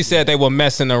 She said they were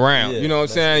messing around. Yeah, you know what I'm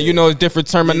saying? yeah. You know, it's different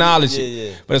terminology.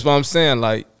 Yeah. But that's what I'm saying.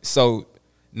 Like, so,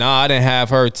 I didn't have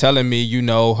her telling me,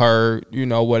 her,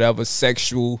 whatever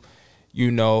sexual,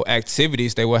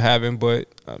 activities they were having. But,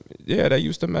 yeah, they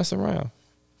used to mess around.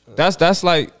 That's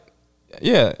like,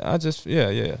 yeah,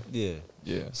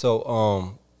 Yeah.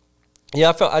 So,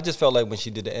 I just felt like when she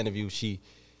did the interview,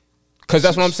 because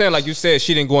that's what I'm saying. Like you said,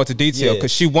 she didn't go into detail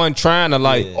because she wasn't trying to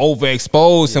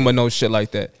overexpose him or no shit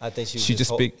like that. I think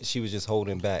she was just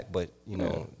holding back, but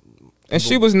and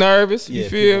she was nervous. You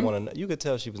feel me? You could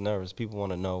tell she was nervous. People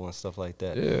want to know and stuff like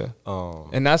that. Yeah.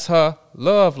 And that's her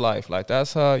love life. Like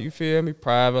that's her. You feel me?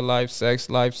 Private life, sex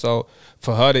life. So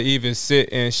for her to even sit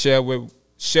and share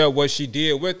what she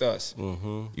did with us,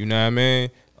 you know what I mean?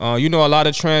 A lot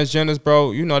of transgenders,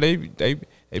 bro.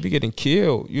 They be getting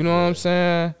killed. You know what I'm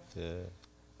saying? Yeah.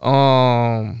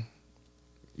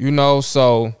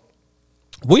 So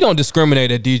we don't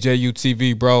discriminate at DJU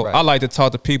TV, bro. Right. I like to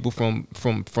talk to people from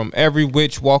every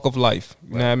which walk of life.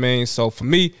 You know what I mean? So for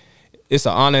me, it's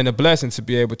an honor and a blessing to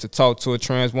be able to talk to a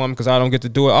trans woman because I don't get to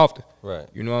do it often. Right.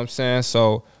 You know what I'm saying?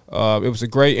 So it was a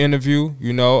great interview.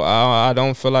 I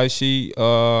don't feel like she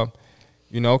came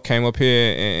up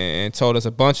here and told us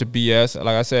a bunch of BS.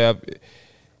 Like I said,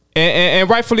 and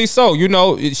rightfully so.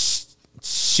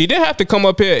 She didn't have to come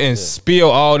up here and spill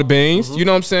all the beans. You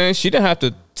know what I'm saying? She didn't have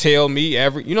to tell me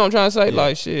you know what I'm trying to say? Yeah.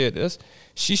 Like, shit,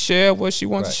 she shared what she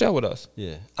wanted to share with us.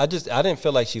 Yeah. I didn't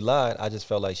feel like she lied. I just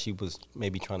felt like she was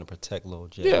maybe trying to protect Lil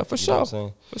Jay. Yeah, for sure. Know what I'm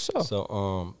saying? For sure.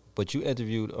 So, but you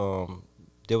interviewed,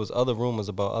 there was other rumors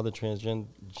about other transgender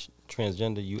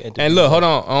you interviewed. And look, hold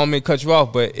on. I don't mean to cut you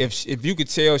off, but if you could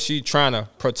tell she trying to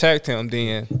protect him,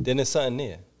 then there's something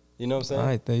there. You know what I'm saying? All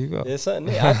right, there you go. There's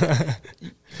something there.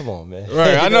 Come on, man.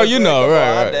 Right, I know you know.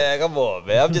 Right. Come on,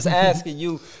 man. I'm just asking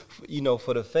you,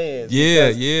 for the fans. Yeah.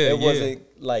 It wasn't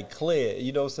like clear.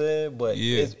 You know what I'm saying? But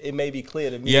it may be clear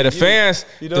to me. Yeah, the fans.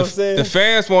 You know what I'm saying? The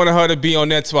fans wanted her to be on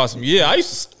that to some. Yeah, I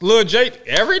used to Lil Jay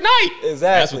every night. Exactly.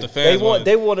 That's what the fans want.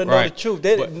 They want to know the truth.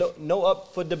 They no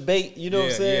up for debate. You know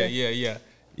what I'm saying?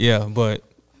 Yeah. But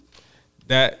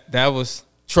that was.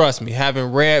 Trust me,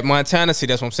 having read Montana, see,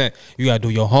 that's what I'm saying. You got to do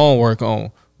your homework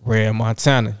on Red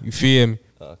Montana. You feel me?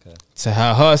 Okay. To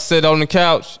have her sit on the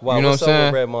couch, wow, you know what I'm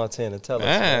saying? Red Montana? Tell us.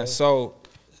 Man, so,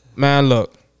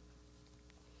 look.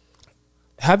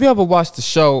 Have you ever watched the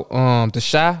show, The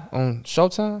Chi on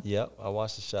Showtime? Yep, I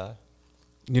watched The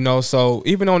Chi. So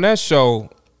even on that show,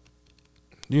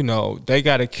 they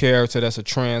got a character that's a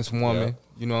trans woman,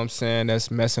 you know what I'm saying, that's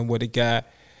messing with a guy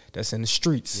that's in the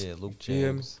streets. Yeah, Luke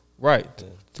James. Right. Yeah.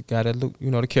 The guy that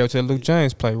the character that Luke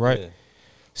James played, right? Yeah.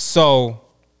 So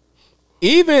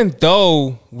even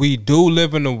though we do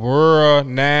live in a world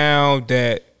now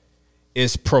that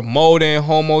is promoting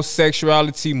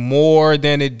homosexuality more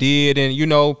than it did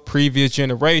in, previous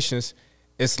generations,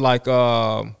 it's like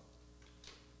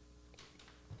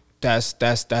that's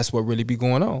what really be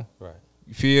going on. Right.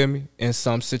 You feel me? In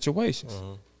some situations.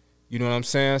 You know what I'm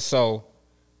saying? So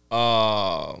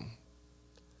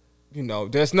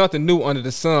there's nothing new under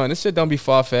the sun. This shit don't be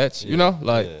far-fetched,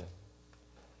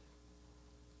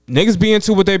 niggas be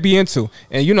into what they be into.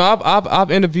 And,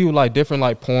 I've interviewed,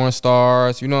 different, porn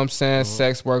stars, you know what I'm saying,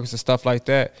 sex workers and stuff like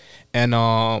that. And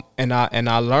I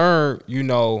learned,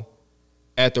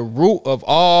 at the root of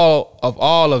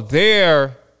all of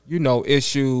their,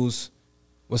 issues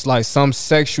was, some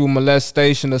sexual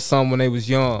molestation or something when they was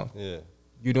young. Yeah.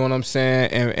 You know what I'm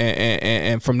saying?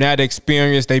 And from that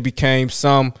experience, they became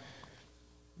some...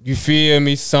 You feel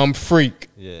me? Some freak.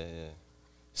 Yeah.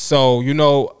 So,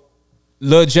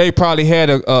 Lil Jay probably had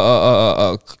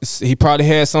he probably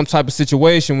had some type of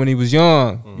situation when he was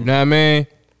young. You know what I mean?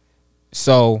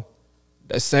 So,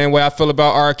 the same way I feel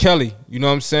about R. Kelly. You know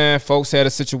what I'm saying? Folks had a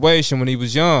situation when he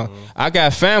was young. I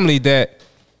got family that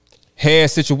had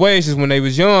situations when they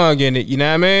was young, and you know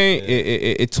what I mean? Yeah.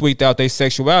 It tweaked out their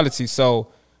sexuality. So,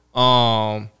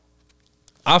 I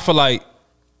feel like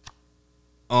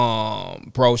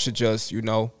bro should just,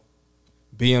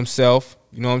 be himself.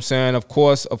 You know what I'm saying? Of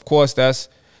course, that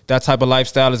type of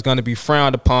lifestyle is gonna be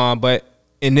frowned upon. But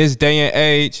in this day and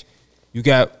age, you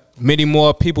got many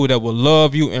more people that will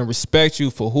love you and respect you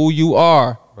for who you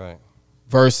are. Right.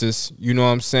 Versus, you know what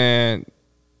I'm saying,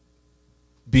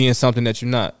 being something that you're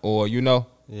not, or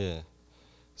Yeah.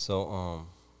 So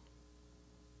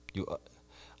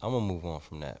I'm gonna move on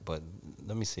from that, but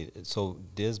let me see. So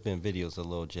there's been videos of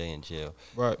Lil Jay in jail.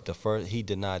 Right. He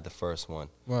denied the first one.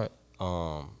 Right.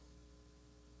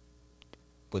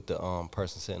 With the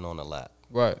person sitting on the lap.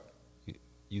 Right.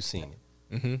 You seen it?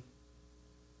 Mm-hmm.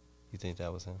 You think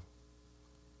that was him?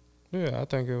 Yeah, I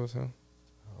think it was him.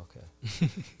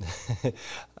 Okay.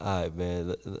 All right,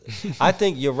 man. I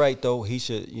think you're right, though. He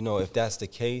should, if that's the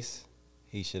case,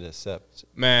 he should accept.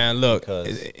 Man, look,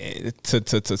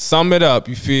 to sum it up,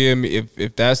 you feel me?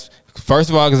 If that's, first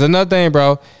of all, because another thing,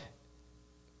 bro,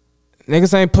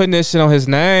 niggas ain't putting this shit on his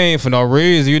name for no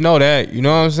reason. You know that. You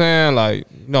know what I'm saying? Like,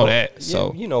 you know that. Yeah,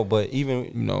 So, but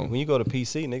even when you go to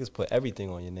PC, niggas put everything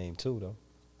on your name, too, though.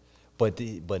 But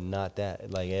not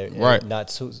that. Like, right.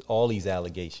 Not all these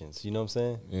allegations. You know what I'm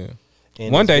saying? Yeah.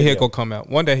 And One day he'll go come out.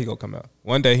 One day he gonna come out.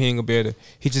 One day he ain't gonna be able to.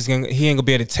 He ain't gonna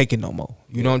be able to take it no more.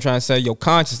 You know what I'm trying to say? Your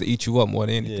conscience to eat you up more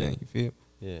than anything. You feel?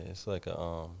 Yeah, it's like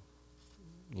a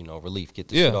relief. Get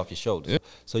the shit off your shoulders. Yeah.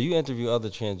 So you interview other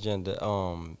transgender,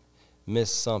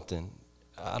 Miss something.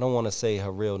 I don't want to say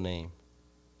her real name.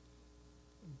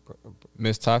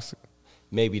 Miss Toxic.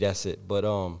 Maybe that's it. But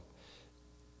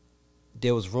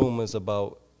there was rumors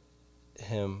about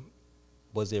him.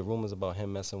 Was there rumors about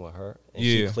him messing with her? And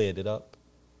she cleared it up?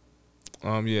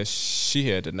 Yeah, she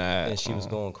had denied. And she was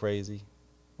going crazy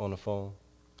on the phone?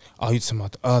 Oh, you talking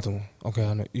about the other one. Okay,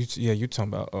 I know. You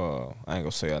talking about, I ain't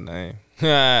gonna say her name.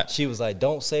 She was like,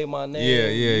 don't say my name. Yeah.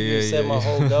 You said my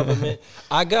whole government.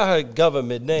 I got her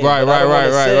government name. Right.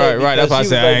 That's why I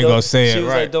said I ain't gonna say it. She was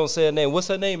right. like, don't say her name. What's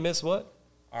her name, Miss what?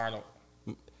 Arnold.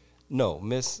 No,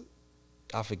 Miss,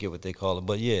 I forget what they call her.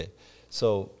 But yeah,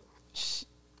 so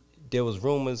there was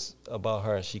rumors about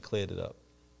her and she cleared it up.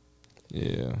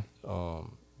 Yeah.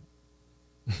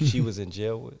 She was in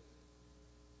jail with.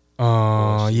 Yep.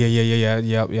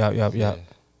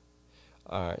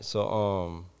 All right,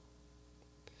 so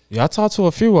yeah, I talked to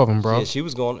a few of them, bro. Yeah, she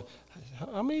was going.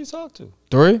 How many you talked to?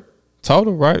 3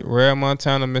 total, right? Rare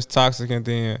Montana, Miss Toxic, and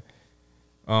then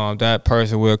that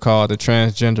person we'll call the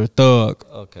transgender thug.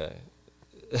 Okay.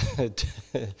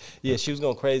 Yeah, she was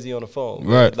going crazy on the phone.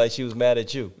 Right. Like she was mad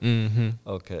at you. Mm-hmm.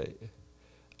 Okay.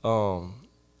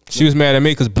 She was mad at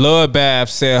me because Bloodbath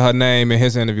said her name in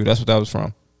his interview. That's what that was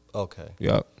from. Okay.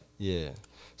 Yep. Yeah.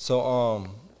 So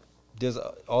there's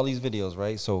all these videos,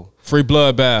 right? So Free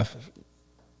Bloodbath.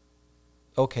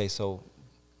 Okay, so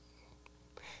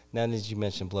now that you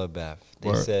mentioned Bloodbath, they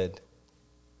Word. said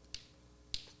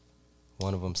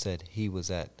one of them said he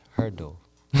was at her door.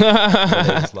 When they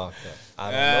was locked up.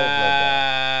 I don't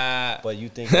know Bloodbath, but you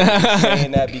think he's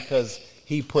saying that because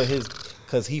he put his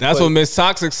That's what Miss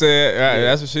Toxic said. Right, Yeah.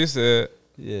 that's what she said.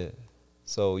 Yeah.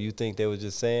 So you think they were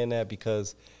just saying that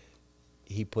because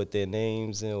he put their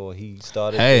names in, or he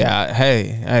started?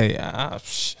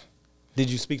 Did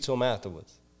you speak to him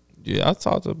afterwards? Yeah, I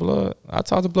talk to Blood. I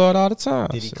talk to Blood all the time.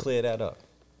 Did he clear that up?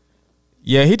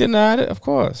 Yeah, he denied it, of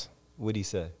course. What'd he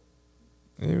say?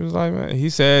 He was like, man, he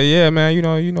said, yeah, man, you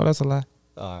know that's a lie.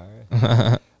 All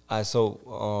right. All right,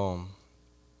 so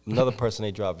another person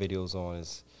they drop videos on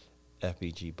is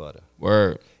FBG Butta.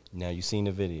 Word. Now you seen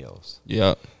the videos.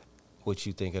 Yep. What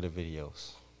you think of the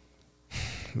videos?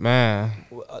 Man.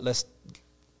 Let's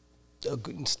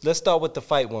start with the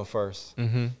fight one first.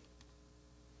 Mm-hmm.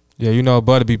 Yeah, you know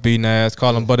Butta be beating ass.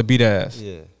 Call him Butta beat ass.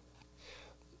 Yeah.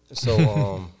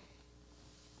 So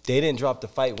they didn't drop the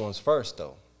fight ones first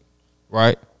though.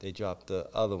 Right. They dropped the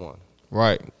other one.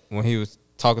 Right. When he was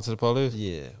talking to the police.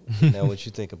 Yeah. Now what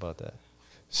you think about that?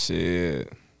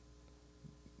 Shit.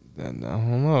 Then, I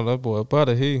don't know. That boy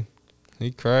Butta,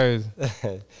 he crazy.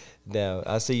 Now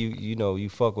I see you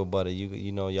fuck with Butta.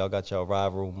 You know y'all got y'all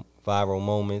viral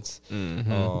moments.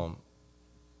 Mm-hmm.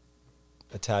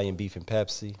 Italian beef and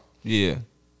Pepsi. Yeah.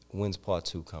 When's part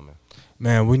 2 coming?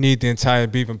 Man, we need the entire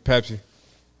beef and Pepsi.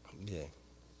 Yeah.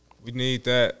 We need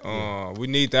that. We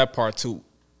need that part 2.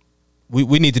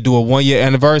 We need to do a 1-year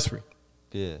anniversary.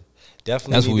 Yeah.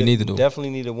 Definitely. That's what we need to do.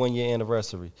 Definitely need a 1-year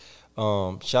anniversary.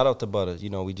 Shout out to Butta. You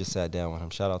know, we just sat down with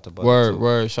him. Shout out to Butta.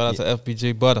 Word. Shout out to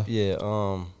FBG Butta. Yeah.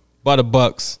 Butta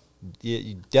Bucks. Yeah,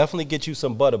 you definitely get you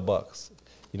some Butta Bucks.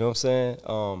 You know what I'm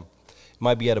saying?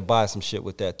 Might be able to buy some shit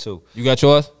with that too. You got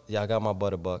yours? Yeah, I got my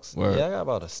Butta Bucks. Word. Yeah, I got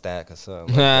about a stack or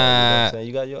something. Like that, you know what I'm saying?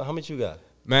 You got your, how much you got?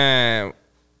 Man,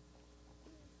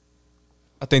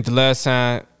 I think the last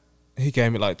time he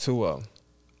gave me like 2 of them.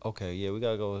 Okay, yeah, we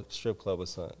gotta go strip club or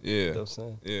something. Yeah. You know what I'm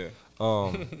saying? Yeah.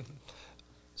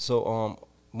 So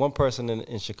one person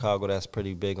in Chicago that's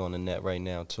pretty big on the net right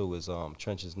now too is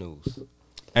Trenches News.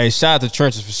 Hey, shout out to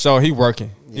Trenches for sure. He working.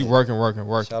 He Yeah. working.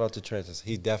 Shout out to Trenches.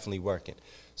 He's definitely working.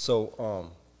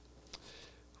 So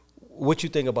what you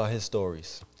think about his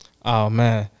stories? Oh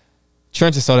man,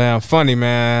 Trench is so damn funny,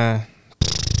 man.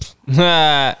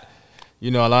 You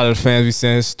know, a lot of the fans be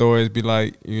saying his stories be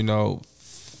like, you know,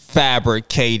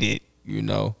 fabricated. You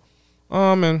know,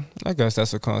 and I guess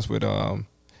that's what comes with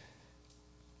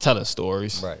telling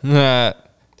stories, Right.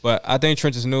 But I think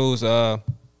Trench's News,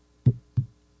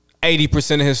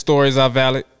 80% of his stories are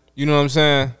valid. You know what I'm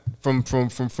saying? From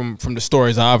the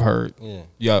stories I've heard. Yeah.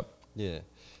 Yup. Yeah.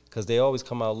 Because they always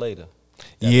come out later.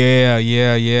 Yeah.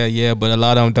 But a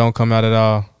lot of them don't come out at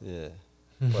all. Yeah.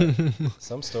 But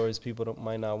some stories people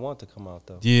might not want to come out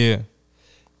though. Yeah.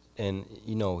 And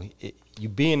you know, you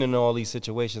being in all these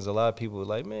situations, a lot of people are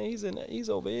like, man, he's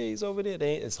over here, he's over there.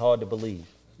 It's hard to believe.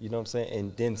 You know what I'm saying?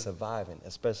 And then surviving,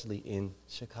 especially in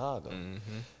Chicago.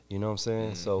 Mm-hmm. You know what I'm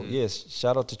saying? Mm-hmm. So yes,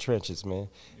 shout out to Trenches, man.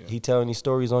 Yeah. He tell any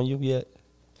stories on you yet?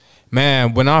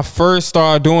 Man, when I first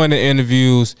started doing the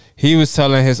interviews, he was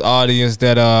telling his audience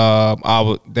that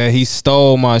that he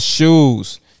stole my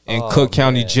shoes in Cook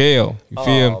County Jail. You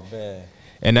feel me? Man.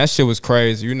 And that shit was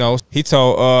crazy. You know, he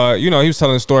told he was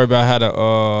telling a story about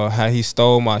how he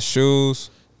stole my shoes.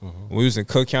 Mm-hmm. We was in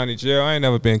Cook County Jail. I ain't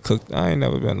never been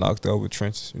locked up with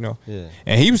Trenches, you know. Yeah.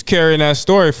 And he was carrying that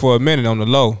story for a minute on the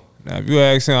low. Now, if you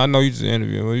ask him, I know you just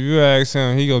interviewed him. If you ask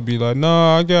him, he gonna be like,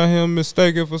 "Nah, I got him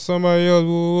mistaken for somebody else."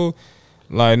 Woo, woo.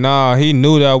 Like, nah, he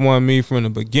knew that wasn't me from the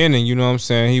beginning. You know what I'm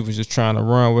saying? He was just trying to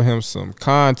run with him some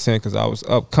content because I was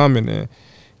upcoming and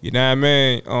you know what I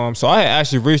mean? So I had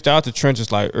actually reached out to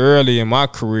Trenches like early in my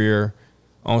career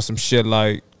on some shit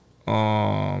like,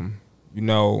 you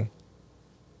know.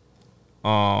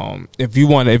 If you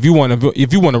want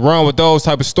to run with those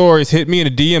type of stories, hit me in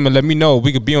the DM and let me know.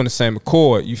 We could be on the same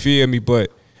accord. You feel me?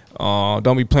 But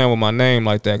don't be playing with my name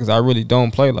like that because I really don't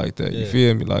play like that. Yeah. You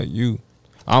feel me? Like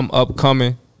I'm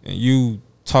upcoming and you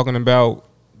talking about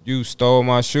you stole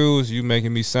my shoes. You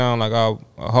making me sound like I'm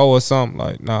a hoe or something.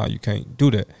 Like nah, you can't do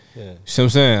that. Yeah. You see what I'm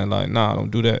saying? Like nah, don't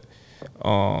do that.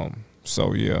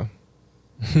 So yeah.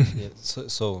 Yeah,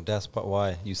 so that's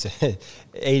why you said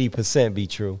 80% be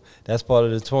true. That's part of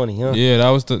the 20, huh? Yeah,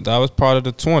 that was part of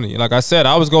the 20. Like I said,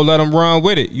 I was gonna let him run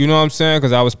with it. You know what I'm saying?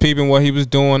 Because I was peeping what he was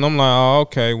doing. I'm like, oh,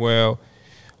 okay, well,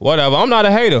 whatever. I'm not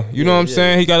a hater. You know what I'm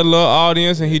saying? He got a little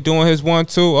audience and he doing his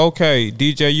 1-2. Okay,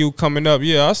 DJU coming up.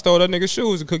 Yeah, I stole that nigga's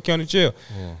shoes in Cook County Jail.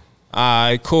 Yeah. All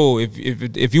right, cool.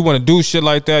 If you want to do shit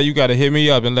like that, you got to hit me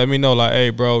up and let me know, like, hey,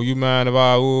 bro, you mind if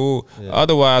I, Yeah.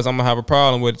 Otherwise, I'm going to have a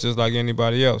problem with it just like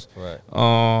anybody else. Right.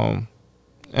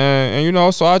 And you know,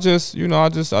 so I just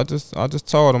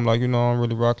told him, like, you know, I don't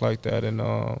really rock like that. And,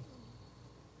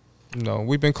 you know,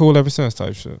 we've been cool ever since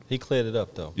type shit. He cleared it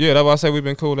up, though. Yeah, that's why I say we've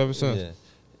been cool ever since. Yeah.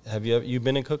 Have you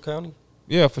been in Cook County?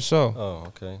 Yeah, for sure. Oh,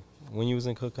 okay. When you was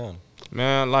in Cook County?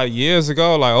 Man, like years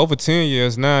ago, like over 10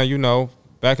 years now, you know.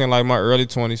 Back in like my early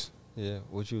 20s. Yeah,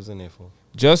 what you was in there for?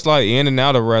 Just like in and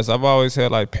out of arrest. I've always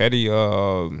had like petty,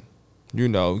 you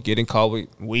know, getting caught with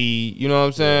weed. You know what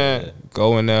I'm saying? Yeah.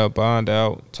 Going there, bond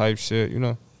out type shit. You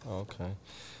know. Okay.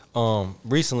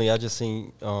 Recently I just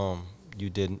seen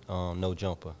you did No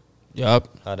Jumper. Yup.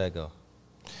 How'd that go?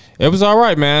 It was all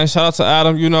right, man. Shout out to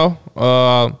Adam. You know,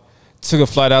 took a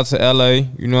flight out to LA.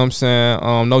 You know what I'm saying?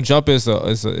 No Jumper is a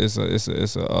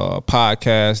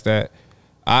podcast that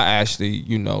I actually,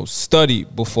 you know,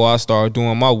 studied before I started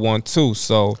doing my 1-2.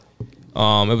 So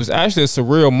it was actually a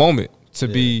surreal moment to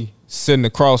be sitting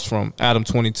across from Adam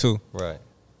 22. Right.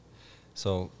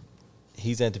 So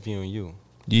he's interviewing you.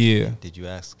 Yeah. Did you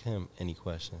ask him any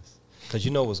questions? Because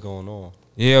you know what's going on.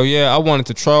 Yeah. I wanted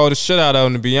to troll the shit out of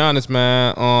him, to be honest,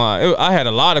 man. I had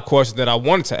a lot of questions that I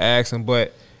wanted to ask him,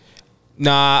 but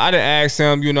nah, I didn't ask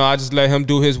him. You know, I just let him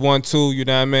do his 1-2, you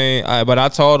know what I mean? But I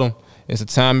told him, it's a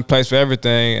time and place for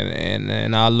everything,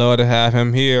 and I love to have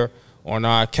him here on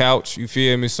our couch, you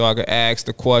feel me, so I could ask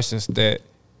the questions that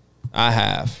I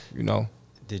have, you know.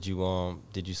 Did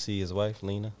you see his wife,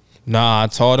 Lena? Nah, I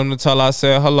told him to tell her I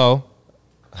said hello.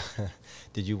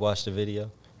 Did you watch the video?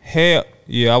 Hell,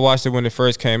 yeah, I watched it when it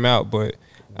first came out, but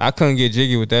I couldn't get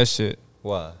jiggy with that shit.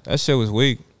 Why? That shit was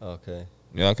weak. Okay.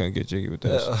 Yeah, I couldn't get jiggy with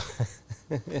that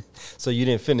shit. So you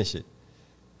didn't finish it?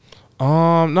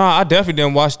 No, I definitely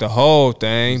didn't watch the whole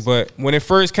thing, but when it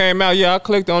first came out, yeah, I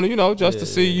clicked on it, you know, just to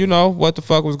see, you know, what the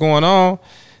fuck was going on.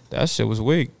 That shit was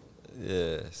weak.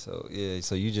 Yeah, so you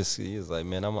was like,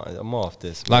 man, I'm off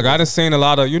this. Man. Like I done seen a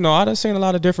lot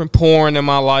of different porn in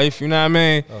my life, you know what I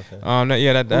mean?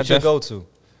 Okay. What's your go-to?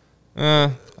 I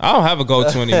don't have a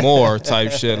go-to anymore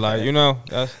type shit, like, you know.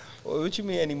 What you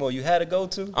mean anymore? You had a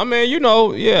go-to? I mean, you know,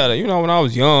 when I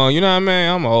was young, you know what I mean?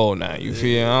 I'm old now, you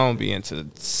feel? I don't be into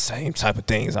the same type of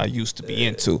things I used to be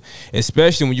into.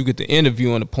 Especially when you get to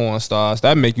interviewing the porn stars.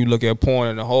 That make you look at porn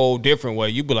in a whole different way.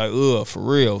 You be like, ugh, for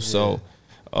real. Yeah. So,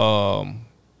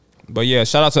 but yeah,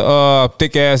 shout out to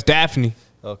thick-ass Daphne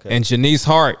and Janice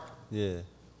Hart. Yeah.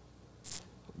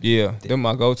 Yeah, them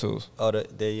my go-tos. Oh,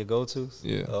 they're your go-tos?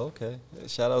 Yeah. Oh, okay.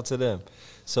 Shout out to them.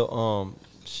 So,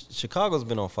 Chicago's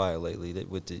been on fire lately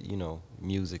with the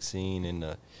music scene and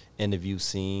the interview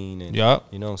scene and Yup.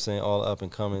 you know what I'm saying, all up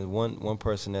and coming. One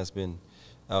person that's been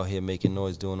out here making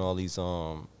noise doing all these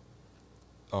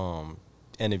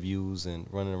interviews and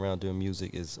running around doing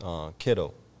music is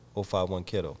Ghetto, 051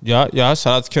 Ghetto. Yeah. Shout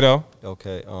out to Kiddo.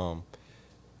 Okay,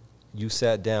 you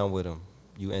sat down with him,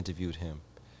 you interviewed him,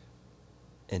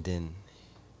 and then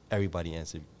everybody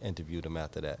interviewed him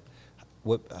after that.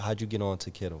 How'd you get on to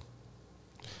Ghetto?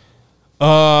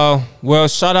 Well,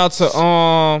 shout out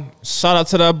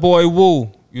to that boy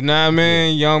Woo. You know what I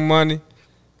mean? Yeah. Young Money.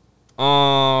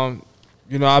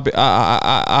 You know,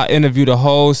 I interviewed the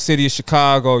whole city of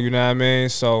Chicago, you know what I mean?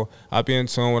 So I be in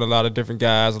tune with a lot of different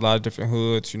guys, a lot of different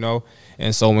hoods, you know?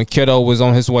 And so when Ghetto was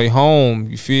on his way home,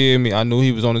 you feel me? I knew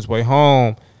he was on his way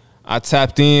home. I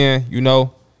tapped in, you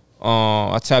know?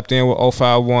 I tapped in with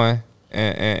 051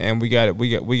 and we got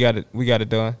it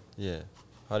done. Yeah.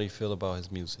 How do you feel about his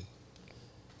music?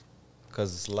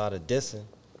 Because it's a lot of dissing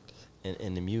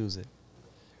in the music.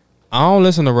 I don't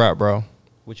listen to rap, bro.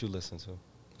 What you listen to?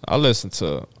 I listen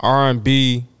to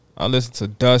R&B. I listen to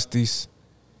Dusty's.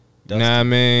 You know what I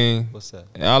mean? What's that?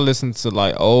 I listen to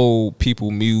like old people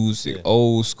music, Yeah.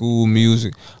 old school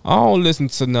music. I don't listen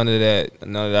to none of that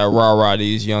rah-rah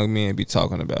these young men be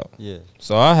talking about. Yeah.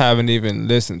 So I haven't even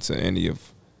listened to any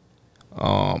of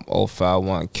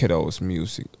 051 Kiddo's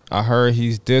music. I heard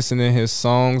he's dissing in his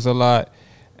songs a lot.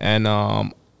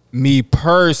 And me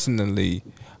personally,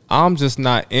 I'm just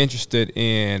not interested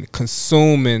in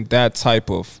consuming that type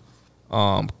of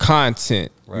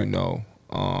content, Right. you know,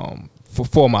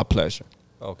 for my pleasure.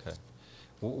 Okay.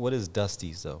 What is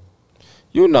Dusty's though?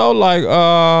 You know, like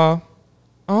I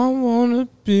wanna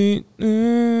be,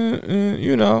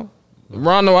 you know,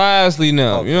 Ronald Isley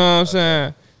now. Okay. You know what I'm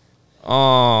saying?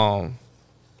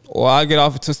 Or I get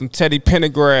off into some Teddy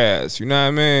Pendergrass. You know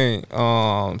what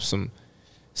I mean?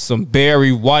 Some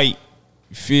Barry White.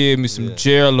 You feel me? Some Yeah.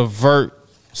 Gerald Levert,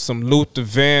 some Luther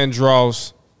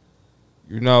Vandross.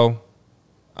 You know,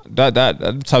 that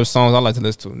type of songs I like to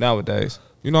listen to nowadays.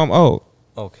 You know, I'm old.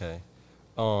 Okay.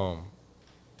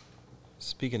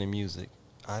 Speaking of music,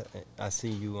 I see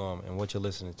you and what you're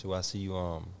listening to. I see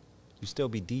you you still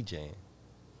be DJing.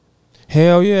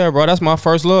 Hell yeah, bro. That's my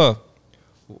first love.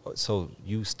 So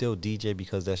you still DJ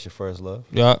because that's your first love?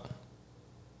 Yeah.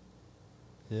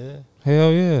 Yeah.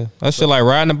 Hell yeah. That shit like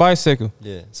riding a bicycle.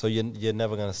 Yeah. So you're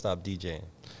never gonna stop DJing.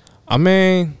 I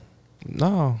mean,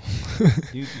 no.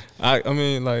 You, I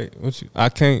mean, like, I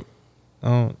can't.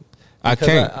 I because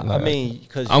can't. I like, mean,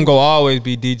 because I'm gonna always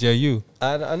be DJU.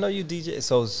 I know you DJ.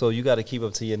 So you got to keep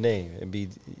up to your name and be.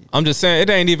 I'm just saying, it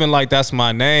ain't even like that's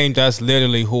my name. That's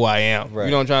literally who I am. Right.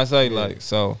 You know what I'm trying to say? Yeah. Like,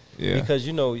 so yeah. Because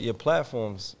you know your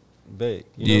platform's big.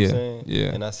 You know what I'm saying?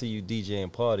 Yeah. And I see you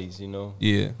DJing parties. You know.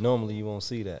 Yeah. Normally you won't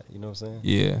see that. You know what I'm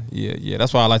saying? Yeah.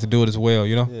 That's why I like to do it as well.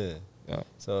 You know. Yeah. Yeah.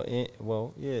 So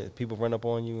people run up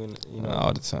on you and you know.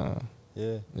 All the time.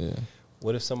 Yeah. Yeah.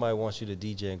 What if somebody wants you to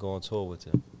DJ and go on tour with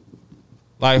them?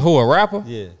 Like who? A rapper?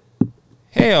 Yeah.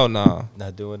 Hell nah.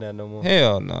 Not doing that no more.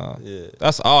 Hell nah. Yeah.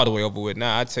 That's all the way over with.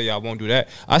 Now I tell you, I won't do that.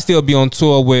 I still be on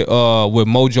tour with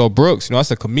Mojo Brooks. You know,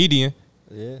 that's a comedian.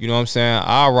 Yeah. You know what I'm saying?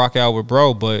 I'll rock out with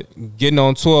bro, but getting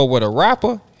on tour with a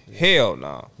rapper, hell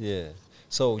nah. Yeah.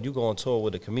 So you go on tour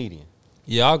with a comedian.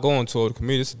 Yeah, I'll go on tour with a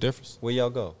comedian. It's a difference. Where y'all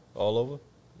go? All over?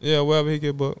 Yeah, wherever he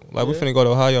get booked. Like we Yeah. finna go to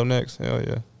Ohio next. Hell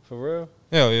yeah. For real?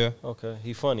 Hell yeah. Okay.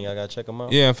 He funny. I gotta check him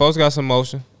out. Yeah, and folks got some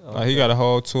motion. Like he got a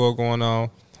whole tour going on.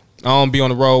 I don't be on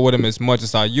the road with him as much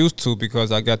as I used to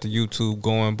because I got the YouTube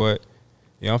going, but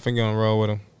yeah, I'm finna get on the road with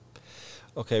him.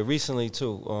 Okay, recently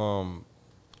too,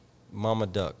 Mama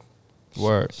Duck.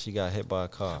 Word. She got hit by a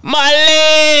car. My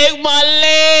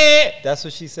leg, That's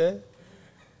what she said?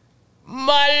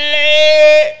 my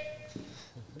leg,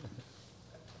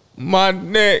 my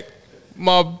neck,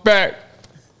 my back,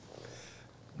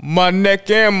 my neck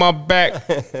and my back.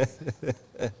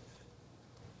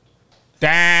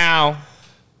 Down.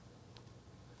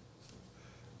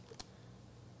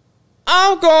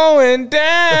 I'm going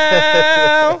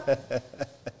down.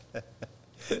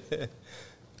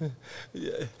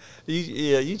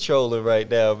 You trolling right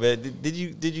now, man. Did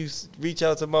you reach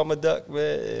out to Mama Duck,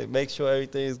 man, and make sure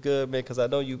everything's good, man? Because I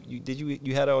know you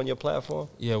had her on your platform.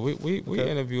 Yeah, we Okay.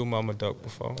 interviewed Mama Duck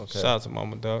before. Okay. Shout out to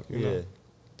Mama Duck. You know.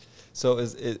 So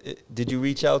did you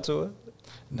reach out to her?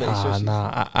 Make sure she-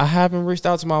 Nah. I haven't reached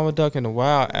out to Mama Duck in a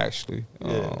while, actually.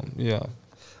 Yeah. Yeah.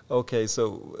 Okay,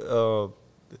 so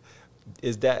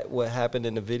is that what happened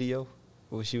in the video?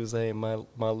 When she was saying my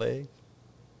leg?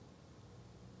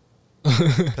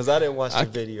 Because I didn't watch the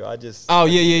video. I just. Oh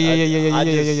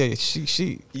yeah.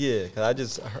 She. Yeah, because I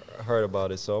just heard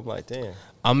about it, so I'm like, damn.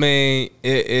 I mean,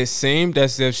 it seemed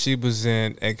as if she was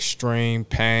in extreme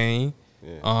pain.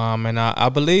 Yeah. And I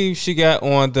believe she got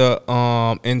on the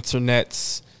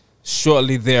internets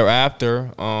shortly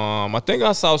thereafter. I think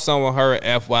I saw someone her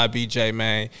at FYBJ,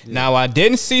 man. Yeah. Now I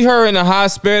didn't see her in the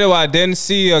hospital. I didn't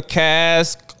see a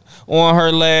cast on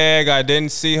her leg. I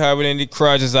didn't see her with any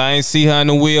crutches. I ain't see her in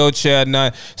a wheelchair,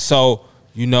 nothing. So,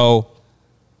 you know,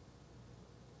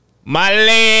 my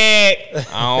leg.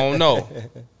 I don't know.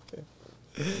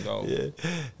 No.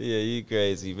 Yeah, you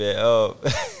crazy, man. I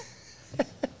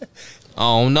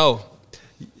don't know.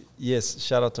 Yes,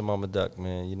 shout out to Mama Duck,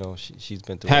 man. You know, she's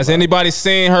been through. Has anybody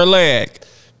seen her leg?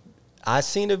 I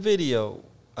seen a video.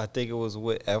 I think it was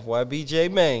with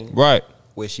FYBJ Maine. Right.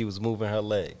 Where she was moving her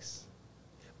legs.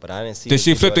 But I didn't see. Did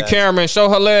she flip the camera and show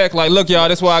her leg? Like, look, y'all,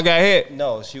 that's why I got hit.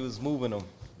 No, she was moving them.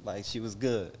 Like, she was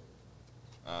good.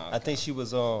 I think she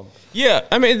was yeah,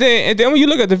 I mean, then when you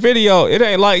look at the video, it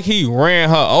ain't like he ran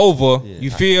her over. Yeah, you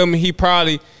feel me?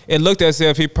 It looked as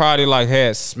if he probably like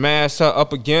had smashed her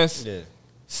up against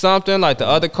something like the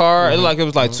other car. It looked like it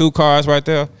was like two cars right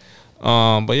there.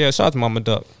 But yeah, shout out to Mama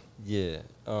Duck. Yeah.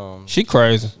 She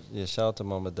crazy. Yeah, shout out to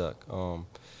Mama Duck.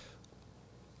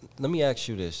 Let me ask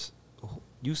you this.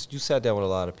 You sat down with a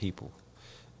lot of people.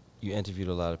 You interviewed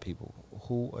a lot of people.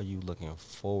 Who are you looking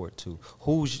forward to?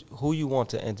 Who you want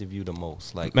to interview the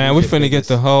most? Like, man, we finna get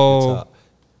the whole.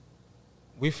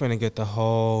 We finna get the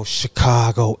whole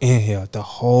Chicago in here. The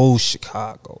whole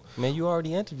Chicago. Man, you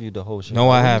already interviewed the whole Chicago. No,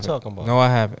 I haven't. haven't. What you talking about? No, I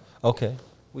haven't. Okay.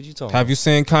 What you talking Have about? you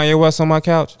seen Kanye West on my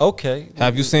couch? Okay.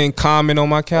 Have you seen Common on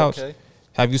my couch? Okay.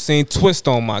 Have you seen Twist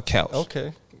on my couch?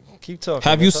 Okay. Keep talking.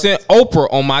 Have you seen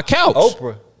Oprah on my couch?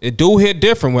 Oprah. It do hit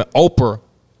different when Oprah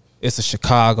is a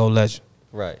Chicago legend.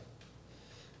 Right.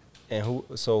 And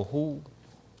who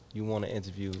you want to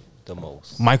interview the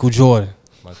most? Michael Jordan.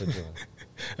 Michael Jordan.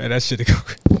 And that shit.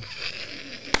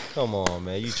 Come on,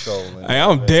 man. You trolling. Hey,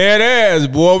 I'm dead ass,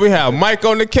 boy. We have Mike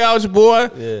on the couch, boy.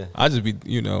 Yeah. I just be,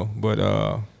 but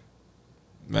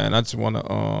man, I just want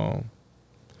to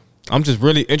I'm just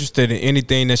really interested in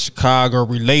anything that's Chicago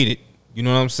related. You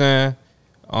know what I'm saying?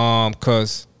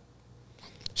 Cause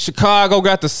Chicago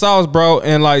got the sauce, bro,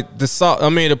 and like the sauce. I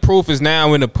mean, the proof is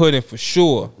now in the pudding for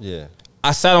sure. Yeah.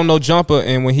 I sat on No Jumper,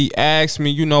 and when he asked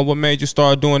me, what made you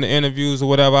start doing the interviews or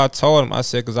whatever, I told him, I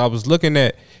said, because I was looking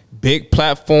at big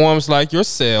platforms like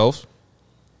yourself,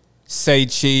 Say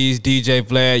Cheese, DJ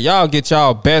Vlad, y'all get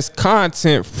y'all best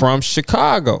content from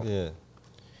Chicago. Yeah.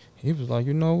 He was like,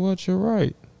 you know what, you're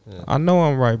right. Yeah. I know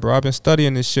I'm right, bro. I've been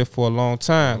studying this shit for a long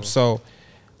time. So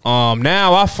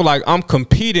now I feel like I'm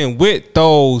competing with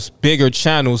those bigger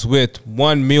channels with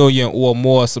 1 million or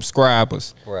more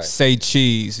subscribers. Right. Say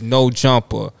Cheese, No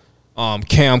Jumper,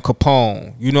 Cam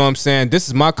Capone. You know what I'm saying? This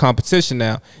is my competition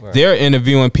now. Right. They're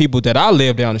interviewing people that I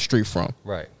live down the street from.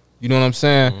 Right. You know what I'm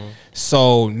saying? Mm-hmm.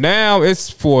 So now it's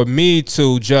for me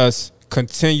to just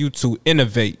continue to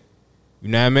innovate. You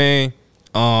know what I mean?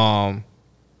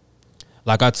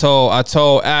 Like I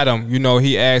told Adam,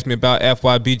 he asked me about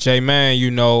FYBJ, man.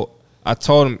 I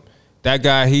told him that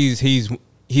guy,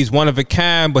 he's one of a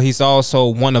kind, but he's also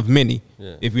one of many.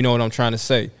 Yeah. If you know what I'm trying to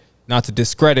say, not to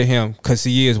discredit him, because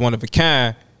he is one of a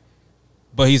kind,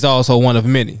 but he's also one of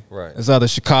many. Right. There's other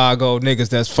Chicago niggas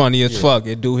that's funny as fuck.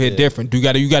 It do hit different. You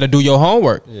gotta do your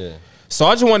homework. Yeah. So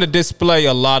I just want to display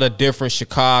a lot of different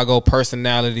Chicago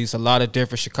personalities, a lot of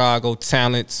different Chicago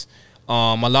talents.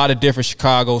 A lot of different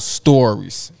Chicago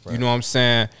stories. Right. You know what I'm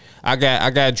saying? I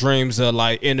got dreams of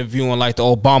like interviewing like the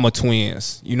Obama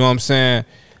twins. You know what I'm saying?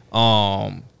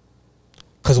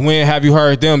 Cause when have you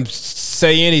heard them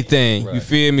say anything? Right. You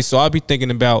feel me? So I'll be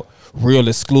thinking about real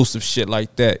exclusive shit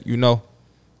like that.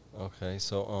 Okay,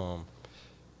 so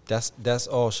that's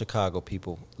all Chicago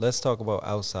people. Let's talk about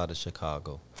outside of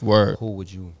Chicago. Word. Who would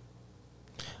you?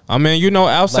 I mean,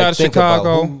 outside of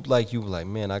Chicago,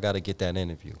 man, I got to get that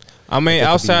interview. I mean,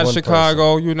 outside of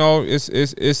Chicago,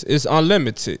 it's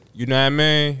unlimited. You know what I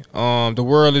mean? The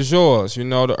world is yours.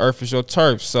 The earth is your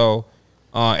turf. So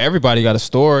everybody got a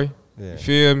story. Yeah. You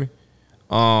feel me?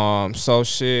 So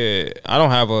shit, I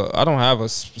don't have a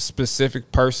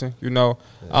specific person. Yeah.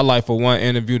 I like for one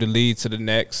interview to lead to the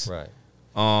next. Right.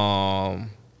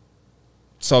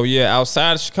 So yeah,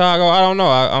 outside of Chicago, I don't know.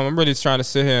 I'm really trying to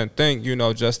sit here and think,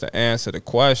 just to answer the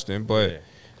question. But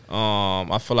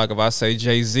I feel like if I say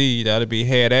Jay-Z, that'll be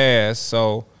head ass.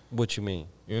 So what you mean?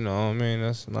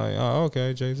 That's like, oh,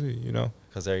 okay, Jay-Z.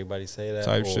 Because everybody say that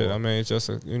type shit. I mean, it's just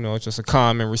a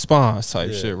common response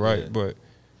type shit, right? Yeah.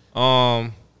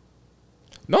 But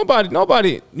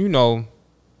nobody.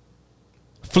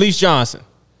 Fleece Johnson.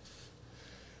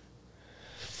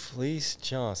 Fleece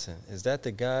Johnson. Is that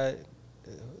the guy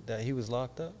that he was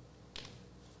locked up?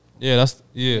 Yeah, that's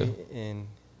yeah. And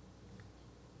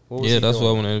what was Yeah, he that's doing? what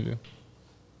I want to interview.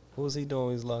 What was he doing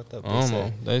when he was locked up? I don't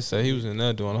know. They say he was in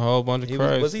there doing a whole bunch of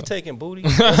crazy. Was he taking booty?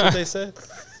 That's what they said.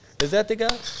 Is that the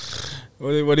guy?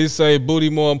 What he say? Booty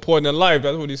more important than life.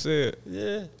 That's what he said.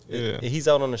 Yeah. Yeah. He's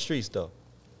out on the streets though.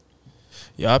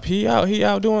 Yup, he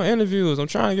out doing interviews. I'm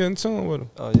trying to get in tune with him.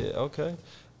 Oh yeah. Okay.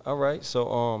 All right.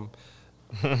 So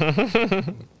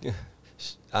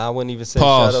I wouldn't even say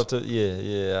Pause. shout out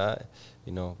to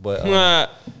but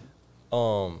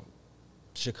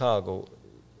Chicago.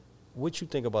 What you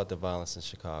think about the violence in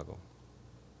Chicago?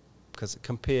 Because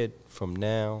compared from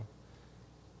now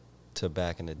to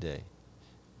back in the day,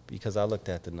 because I looked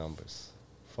at the numbers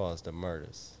as far as the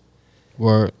murders.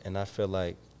 Word. And I feel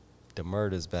like the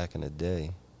murders back in the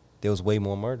day, there was way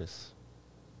more murders.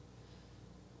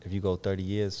 If you go 30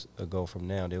 years ago from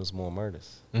now, there was more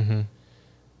murders. Mm-hmm.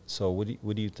 So what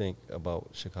do you think about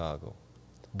Chicago?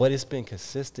 But it's been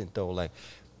consistent though, like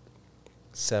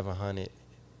 700,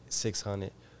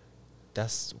 600.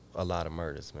 That's a lot of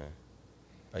murders, man.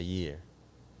 A year.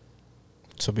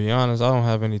 To be honest, I don't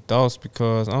have any thoughts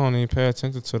because I don't even pay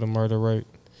attention to the murder rate.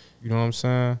 You know what I'm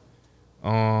saying?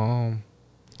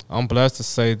 I'm blessed to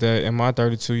say that in my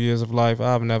 32 years of life,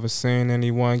 I've never seen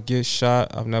anyone get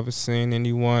shot. I've never seen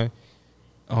anyone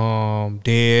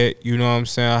dead. You know what I'm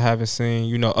saying? I haven't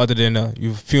seen, other than a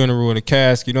funeral and a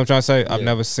casket. You know what I'm trying to say? Yeah. I've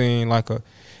never seen like a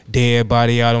dead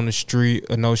body out on the street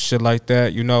or no shit like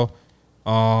that,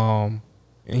 And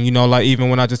like even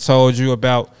when I just told you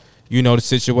about, the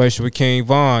situation with King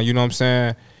Von, you know what I'm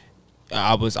saying?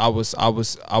 I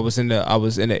was in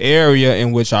the area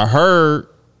in which I heard,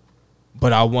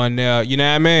 but I wasn't there, you know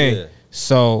what I mean? Yeah.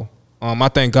 So I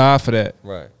thank God for that.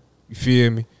 Right. You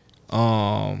feel me?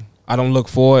 I don't look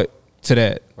forward to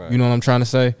that. Right. You know what I'm trying to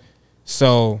say?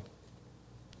 So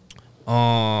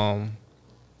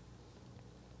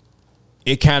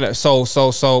it kind of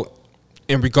so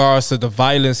in regards to the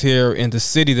violence here in the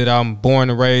city that I'm born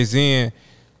and raised in,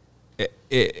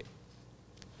 it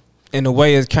in a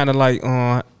way it's kind of like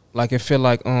it feel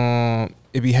like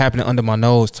it be happening under my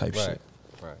nose type shit.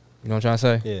 Right. You know what I'm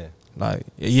trying to say? Yeah. Like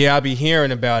I be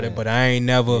hearing about it, but I ain't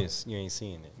never. Yes, you ain't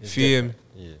seeing it. It's feel me?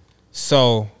 Yeah.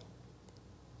 So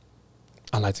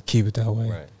I like to keep it that way.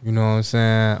 Right. You know what I'm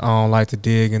saying? I don't like to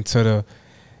dig into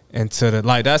the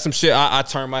like that's some shit I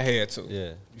turn my head to.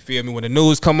 Yeah. You feel me? When the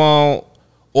news come on,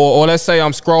 or let's say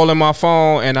I'm scrolling my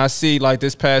phone and I see like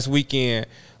this past weekend,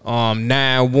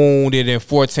 9 wounded and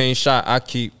 14 shot. I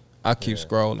keep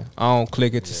scrolling. I don't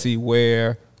click it to see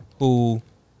where, who.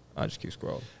 I just keep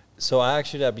scrolling. So I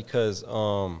asked you that because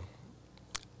a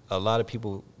lot of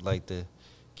people like to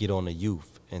get on the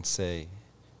youth and say,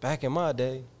 back in my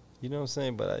day, you know what I'm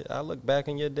saying? But I look back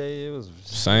in your day, it was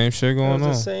same shit going on.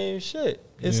 The same shit.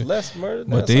 It's less murder.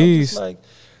 But these, like,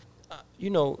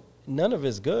 none of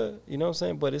it's good. You know what I'm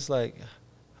saying? But it's like,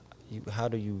 how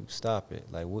do you stop it?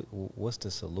 Like, what's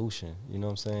the solution? You know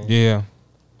what I'm saying? Yeah.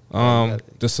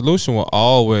 The solution will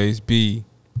always be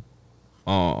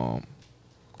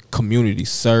community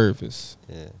service.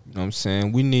 Yeah. You know what I'm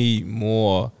saying? We need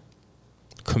more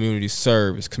community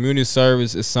service. Community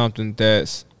service is something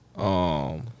that's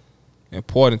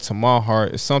important to my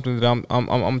heart. It's something that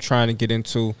I'm trying to get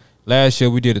into. Last year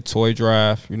we did a toy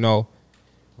drive,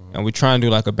 and we're trying to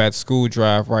do like a back to school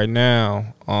drive right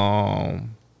now.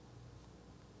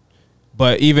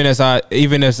 But even as I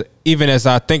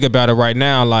think about it right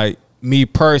now, like me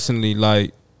personally,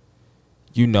 like,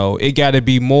 it got to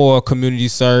be more community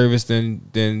service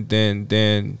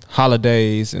than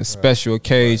holidays and special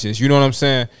occasions. You know what I'm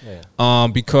saying? Yeah.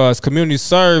 Because community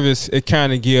service, it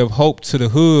kind of give hope to the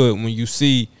hood when you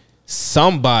see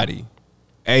somebody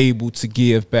able to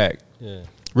give back. Yeah.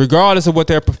 Regardless of what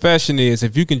their profession is,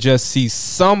 if you can just see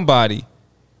somebody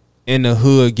in the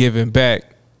hood giving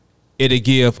back, it'll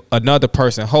give another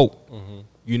person hope. Mm-hmm.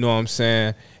 You know what I'm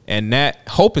saying? And that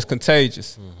hope is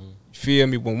contagious. Mm-hmm. You feel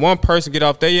me? When one person get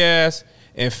off their ass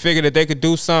and figure that they could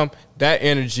do something, that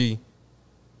energy,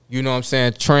 you know what I'm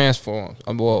saying, transforms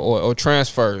or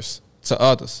transfers to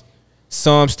others.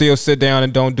 Some still sit down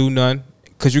and don't do nothing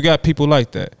because you got people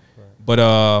like that. Right. But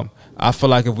I feel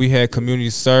like if we had community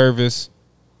service,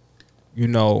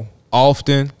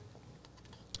 often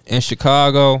in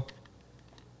Chicago,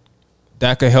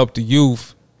 that could help the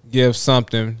youth have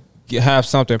something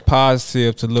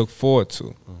positive to look forward to.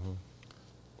 Mm-hmm.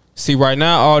 See, right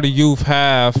now, all the youth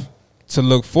have to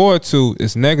look forward to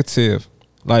is negativity.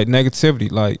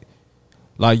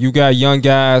 Like you got young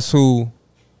guys who,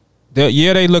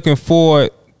 they looking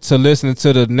forward to listening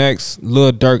to the next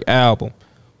Lil Durk album.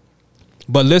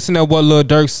 But listen to what Lil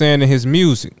Durk's saying in his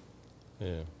music.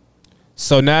 Yeah.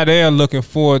 So now they're looking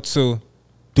forward to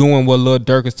doing what Lil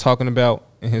Durk is talking about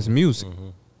in his music.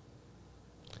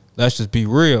 Let's just be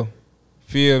real.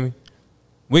 Feel me?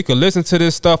 We could listen to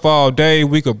this stuff all day.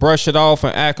 We could brush it off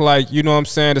and act like, you know what I'm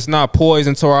saying, it's not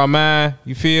poison to our mind.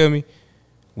 You feel me?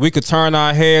 We could turn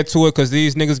our head to it because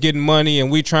these niggas getting money and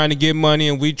we trying to get money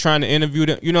and we trying to interview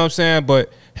them. You know what I'm saying?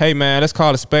 But, hey, man, let's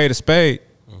call a spade a spade.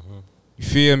 You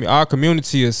feel me? Our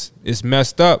community is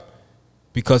messed up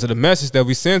because of the message that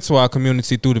we send to our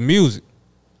community through the music.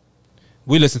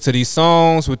 We listen to these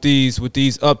songs with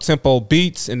these up-tempo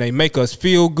beats and they make us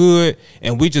feel good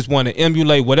and we just want to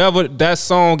emulate whatever that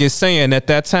song is saying at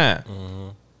that time.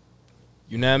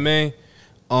 You know what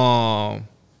I mean?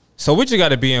 So we just got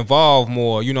to be involved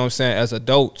more, you know what I'm saying, as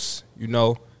adults, you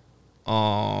know.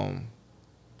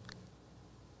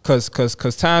 Cause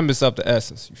time is of the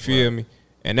essence, you feel me?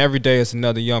 And every day is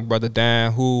another young brother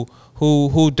dying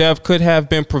who death could have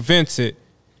been prevented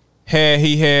had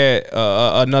he had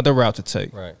another route to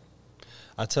take. Right.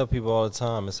 I tell people all the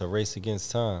time, it's a race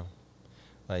against time.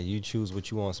 Like, you choose what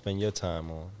you want to spend your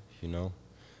time on, you know?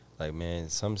 Like, man,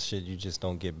 some shit you just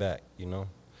don't get back, you know?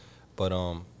 But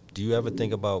do you ever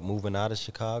think about moving out of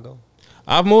Chicago?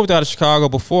 I've moved out of Chicago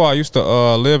before. I used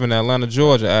to live in Atlanta,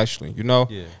 Georgia, actually, you know?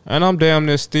 Yeah. And I'm damn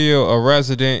near still a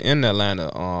resident in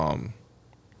Atlanta,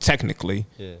 technically.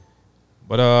 Yeah.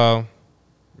 But,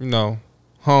 you know,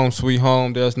 home sweet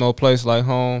home, there's no place like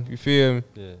home. You feel me?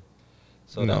 Yeah.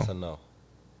 So No. that's a no.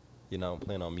 You know, I'm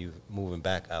planning on moving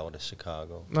back out of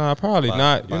Chicago. Nah, probably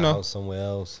not, Buy you a know? house somewhere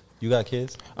else. You got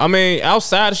kids? I mean,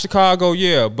 outside of Chicago,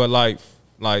 yeah, but like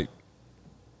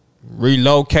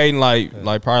relocating,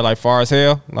 like probably like far as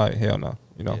hell, like hell no,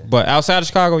 you know. Yeah. But outside of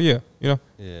Chicago, yeah, you know.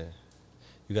 Yeah.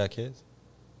 You got kids?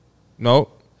 No,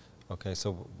 Okay,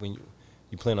 so when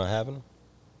you plan on having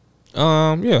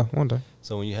them? yeah, one day.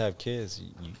 So when you have kids,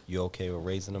 you okay with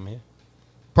raising them here?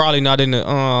 Probably not in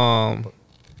the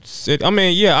city. I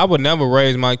mean, yeah, I would never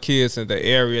raise my kids in the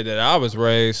area that I was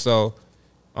raised. So,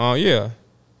 yeah,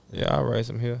 I'll raise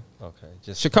them here. Okay,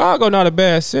 just Chicago, not a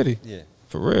bad city. yeah.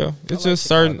 For real. It's I like just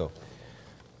certain. Chicago.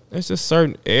 It's just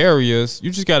certain areas.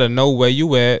 You just gotta know where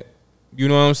you at. You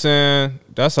know what I'm saying?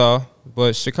 That's all.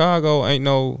 But Chicago ain't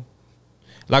no.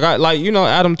 Like you know,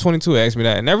 Adam 22 asked me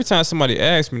that, and every time somebody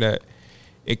asks me that,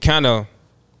 it kind of,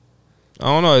 I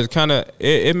don't know,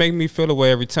 it make me feel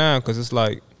away every time because it's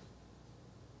like,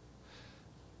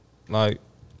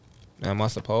 am I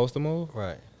supposed to move?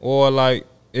 Right. Or like,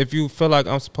 if you feel like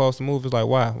I'm supposed to move, it's like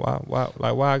why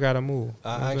I gotta move?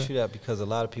 I ask you that because a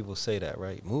lot of people say that,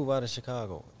 right? Move out of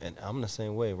Chicago, and I'm the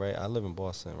same way, right? I live in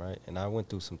Boston, right? And I went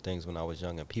through some things when I was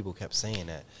young, and people kept saying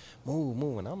that,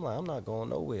 move, and I'm like, I'm not going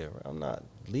nowhere. I'm not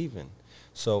leaving.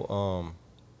 So,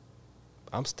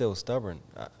 I'm still stubborn.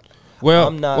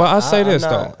 I'll say this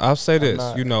though. I'll say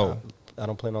this. You know, I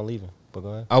don't plan on leaving. But go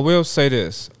ahead. I will say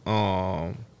this.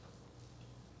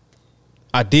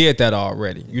 I did that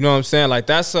already. You know what I'm saying? Like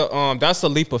that's a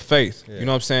leap of faith. Yeah. You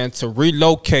know what I'm saying? To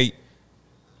relocate,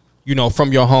 you know,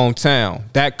 from your hometown.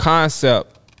 That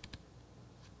concept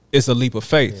is a leap of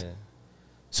faith. Yeah.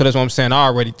 So that's what I'm saying. I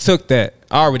already took that.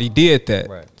 I already did that.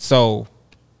 Right. So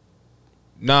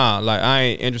nah, like I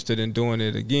ain't interested in doing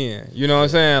it again. You know what I'm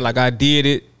saying? Like I did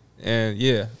it and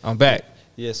yeah, I'm back.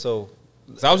 Yeah, so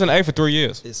I was in the A for 3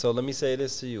 years. So let me say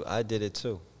this to you. I did it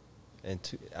too. And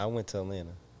I went to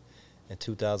Atlanta in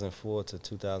 2004 to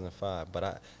 2005.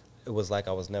 But it was like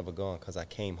I was never gone because I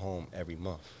came home every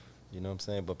month. You know what I'm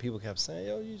saying? But people kept saying,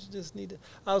 yo, you just need to.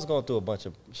 I was going through a bunch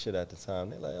of shit at the time.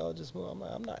 They're like, oh, just move. I'm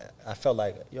like, I'm not. I felt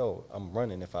like, yo, I'm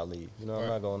running if I leave. You know, I'm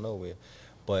not going nowhere.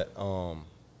 But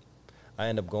I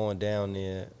ended up going down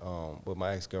there with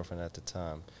my ex-girlfriend at the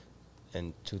time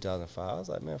in 2005. I was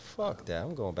like, man, fuck that.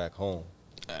 I'm going back home.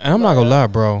 And I'm not gonna lie,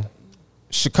 bro.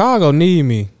 Chicago need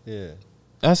me. Yeah.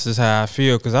 That's just how I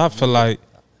feel, because I feel like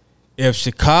if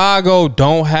Chicago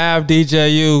don't have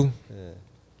DJU,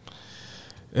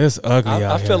 it's ugly out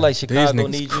I here. feel like Chicago These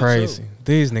niggas needs crazy. you too.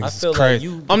 These I niggas feel is crazy.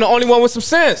 like I'm the only one with some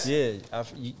sense. Yeah,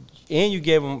 and you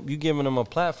giving them a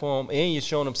platform, and you're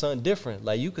showing them something different.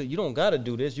 Like you don't gotta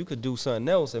do this. You could do something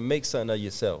else and make something of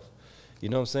yourself. You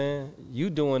know what I'm saying? You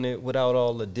doing it without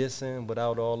all the dissing,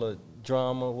 without all the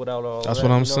drama, without all. That's that,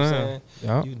 what I'm you know saying.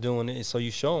 Yeah. You doing it, so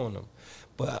you showing them.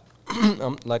 But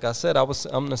like I said,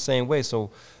 I'm the same way.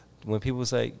 So when people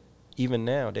say, even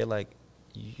now, they're like,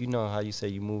 you know how you say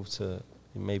you move to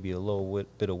maybe a little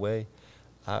bit away.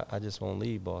 I just won't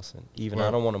leave Boston. Even Right.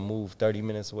 I don't want to move 30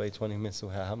 minutes away, 20 minutes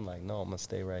away. I'm like, no, I'm gonna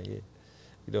stay right here.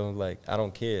 You know, like I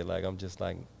don't care. Like I'm just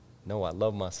like, No, I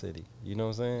love my city. You know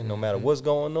what I'm saying? No matter what's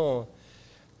going on,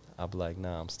 I'll be like,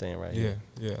 nah, I'm staying right here.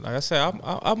 Yeah. Like I said,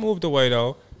 I moved away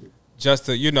though, just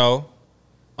to, you know,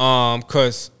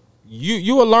 cause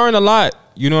you will learn a lot.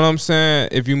 You know what I'm saying?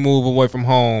 If you move away from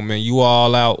home and you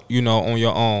all out, you know, on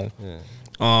your own. Yeah.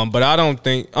 But I don't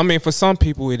think. I mean, for some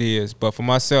people it is, but for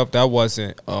myself, that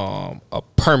wasn't a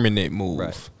permanent move.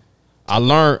 Right. I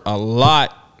learned a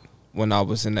lot when I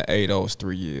was in the those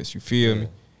 3 years. You feel me?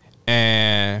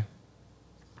 And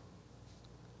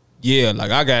yeah, like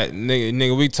I got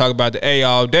nigga, we talk about the A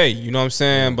all day. You know what I'm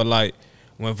saying? But like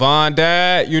when Von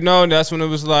died, you know, that's when it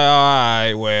was like, all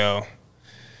right, well,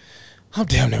 I'm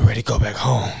damn near ready to go back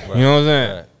home. Right. You know what I'm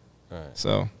saying? Right.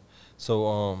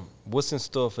 So what's in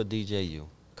store for DJU?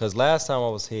 Because last time I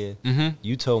was here,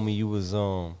 you told me you was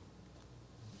gonna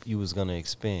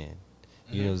expand.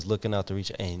 You was looking out to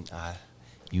reach, and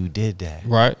you did that.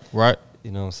 Right.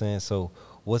 You know what I'm saying? So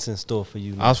what's in store for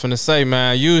you now? I was finna say,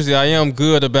 man, usually I am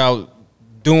good about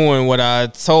doing what I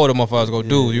told them if I was gonna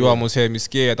do. You almost had me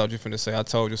scared. I thought you finna say I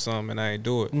told you something and I ain't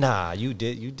do it. Nah, you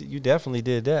did. You definitely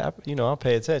did that. I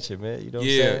pay attention, man. You know what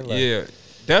I'm saying? Like,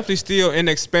 definitely still in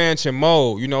expansion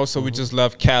mode, you know, so we just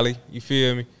left Cali, you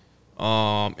feel me?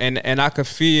 And I could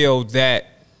feel that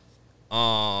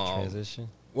transition.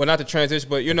 Well, not the transition,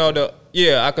 but you know,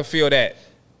 I could feel that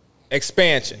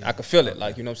expansion. I could feel it,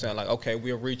 like, you know what I'm saying? Like, okay,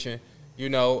 we're reaching, you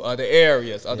know, other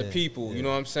areas, other people, you know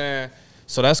what I'm saying?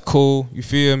 So that's cool, you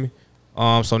feel me?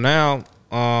 So now,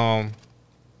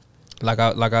 like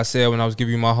I said when I was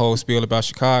giving you my whole spiel about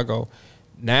Chicago,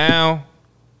 now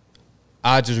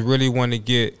I just really want to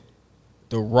get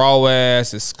the raw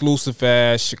ass, exclusive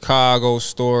ass Chicago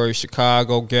story,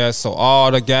 Chicago guests. So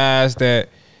all the guys that,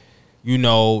 you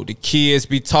know, the kids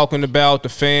be talking about, the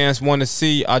fans want to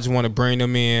see, I just want to bring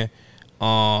them in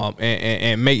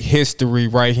and make history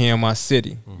right here in my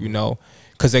city, you know.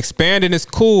 Because expanding is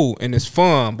cool and it's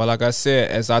fun. But like I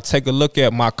said, as I take a look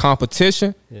at my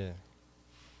competition,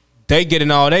 they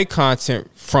getting all their content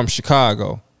from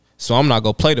Chicago. So I'm not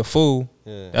going to play the fool.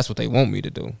 That's what they want me to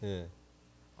do.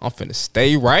 I'm finna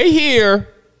stay right here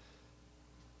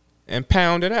and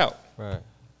pound it out. Right.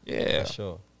 Yeah. For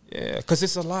sure. Yeah, because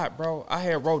it's a lot, bro. I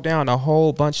had wrote down a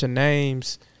whole bunch of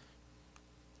names,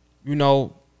 you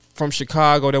know, from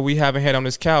Chicago that we haven't had on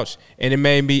this couch. And it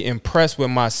made me impressed with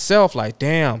myself. Like,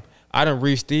 damn, I done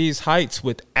reached these heights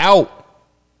without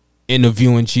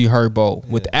interviewing G Herbo,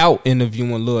 without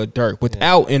interviewing Lil Durk,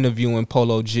 without interviewing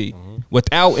Polo G,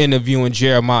 without interviewing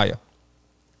Jeremiah.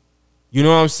 You know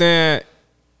what I'm saying?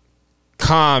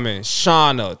 Common,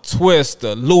 Shauna,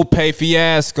 Twister, Lupe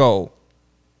Fiasco.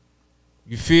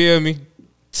 You feel me?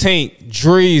 Tink,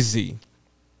 Dreezy,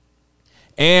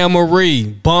 Anne Marie,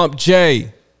 Bump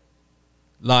J.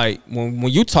 Like, when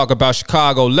you talk about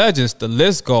Chicago legends, the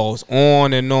list goes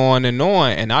on and on and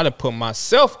on. And I done put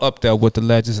myself up there with the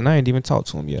legends, and I ain't even talked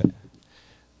to them yet.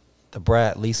 The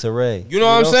Brat, Lisa Ray. You know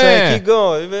what I'm saying? Keep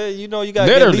going, man. You know you got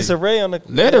to get Lisa Ray on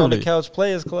the Couch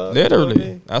Players Club. Literally. You know what I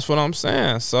mean? That's what I'm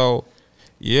saying. So,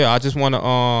 yeah, I just want to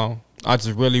I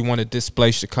just really want to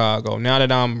display Chicago. Now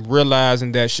that I'm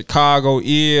realizing that Chicago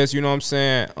is, you know what I'm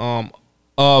saying,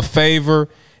 a favor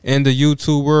in the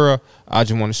YouTube world, I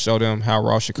just want to show them how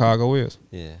raw Chicago is.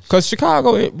 Yeah. Because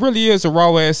Chicago, it really is a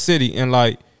raw-ass city. And,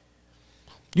 like,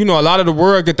 you know, a lot of the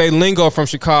word that they lingo from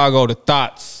Chicago, the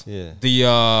thoughts, the,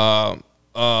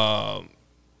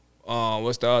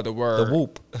 what's the other word? The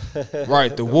whoop.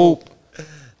 Right, the whoop.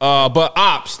 But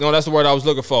ops, no, that's the word I was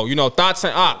looking for. You know, thoughts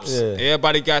and ops. Yeah.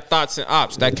 Everybody got thoughts and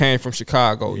ops. That came from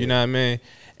Chicago. You know what I mean?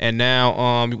 And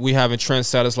now we having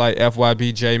trendsetters like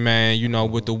FYBJ, man, you know,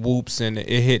 with the whoops and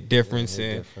it hit difference.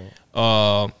 And,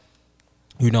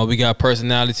 you know, we got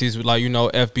personalities with, like, you know,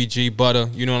 FBG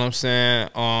Butta, you know what I'm saying?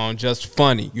 Just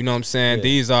funny, you know what I'm saying?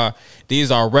 Yeah.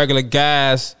 These are regular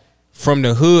guys from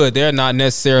the hood. They're not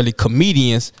necessarily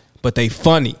comedians, but they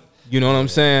funny. You know what I'm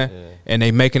saying? Yeah. And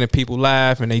they making the people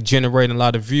laugh and they generating a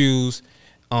lot of views.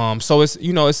 So it's,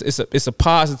 you know, it's a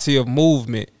positive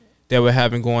movement that we're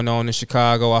having going on in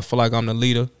Chicago. I feel like I'm the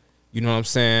leader. You know what I'm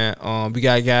saying? We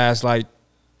got guys like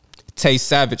Tay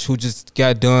Savage, who just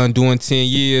got done doing 10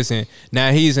 years, and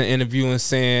now he's in interviewing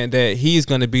saying that he's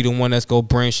going to be the one that's going to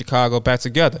bring Chicago back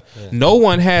together. Yeah. No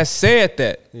one has said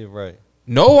that. Yeah, right.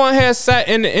 No one has sat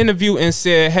in the interview and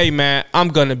said, hey, man, I'm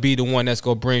going to be the one that's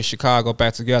going to bring Chicago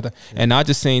back together. Yeah. And I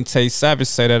just seen Tay Savage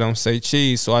say that on Say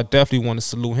Cheese, so I definitely want to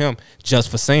salute him just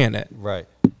for saying that. Right.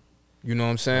 You know what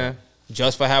I'm saying? Right.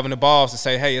 Just for having the balls to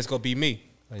say, hey, it's going to be me.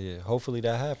 Oh, yeah, hopefully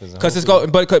that happens. Because it's going,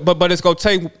 but it's going to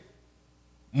take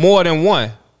more than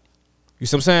one. You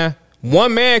see what I'm saying?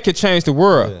 One man can change the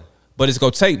world, but it's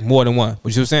going to take more than one.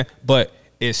 You see what I'm saying? But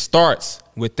It starts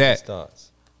with that. It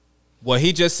starts. What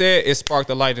he just said, it sparked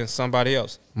a light in somebody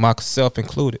else, myself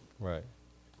included. Right.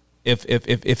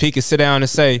 If he could sit down and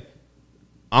say,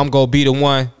 I'm gonna be the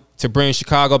one to bring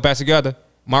Chicago back together,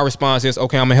 my response is,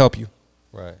 okay, I'm gonna help you.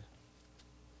 Right.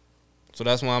 So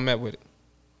that's why I'm at with it.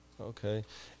 Okay.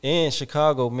 And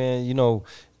Chicago, man, you know,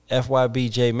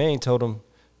 FYB Main told him,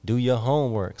 do your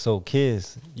homework. So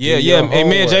kids. Yeah. Hey,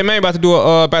 me and J Main about to do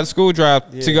a back to school drive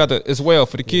together as well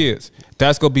for the kids.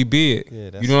 That's gonna be big.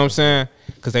 Yeah, you know what I'm saying?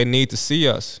 Because they need to see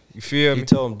us. You feel me? He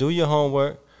told them, do your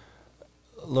homework.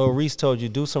 Lil Reese told you,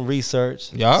 do some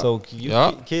research. Yeah. So you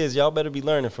kids, y'all better be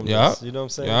learning from this. You know what I'm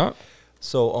saying? Yeah.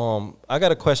 So I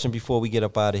got a question before we get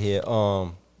up out of here.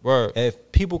 Word.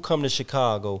 If people come to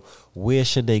Chicago, where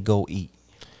should they go eat?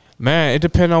 Man, it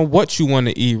depends on what you want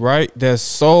to eat, right? There's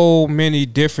so many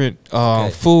different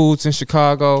foods in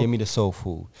Chicago. Give me the soul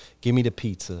food. Give me the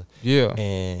pizza. Yeah.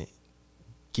 And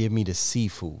give me the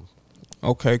seafood.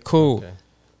 Okay, cool.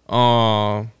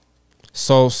 Okay.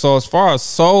 So as far as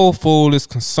soul food is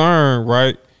concerned,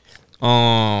 right?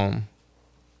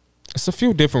 It's a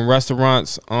few different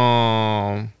restaurants.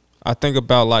 I think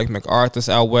about like MacArthur's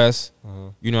out west.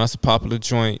 You know, that's a popular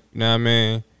joint. You know what I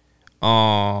mean?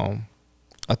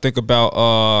 I think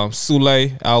about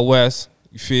Soule out west.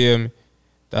 You feel me?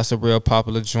 That's a real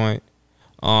popular joint.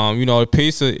 You know, the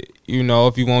pizza. You know,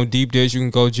 if you want deep dish, you can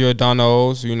go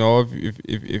Giordano's. You know,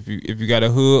 if you got a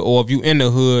hood, or if you in the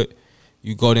hood,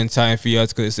 you go to Italian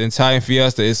Fiesta, because Italian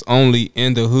Fiesta is only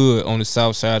in the hood on the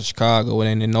south side of Chicago. It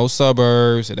ain't in no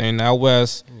suburbs. It ain't out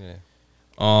west.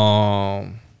 Yeah.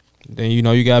 Then you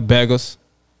know you got Beggars.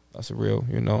 That's a real.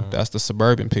 You know, that's the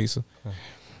suburban pizza.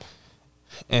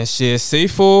 And shit,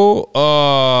 seafood.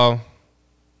 Where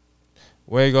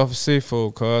you go for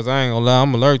seafood? Cause I ain't gonna lie,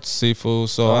 I'm allergic to seafood,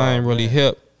 so I ain't really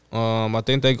hip. I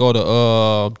think they go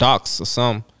to Docks or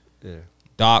something. Yeah.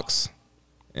 Docks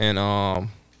and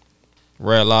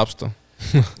Red Lobster.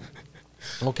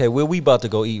 Okay, where we about to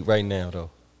go eat right now though?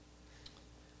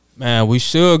 Man, we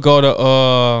should go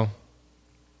to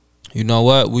you know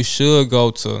what? We should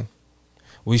go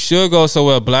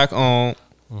somewhere black owned.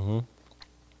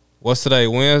 What's today?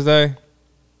 Wednesday?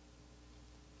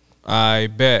 I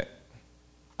bet.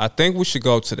 I think we should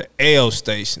go to the L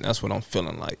station. That's what I'm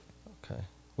feeling like. Okay.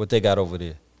 What they got over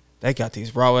there? They got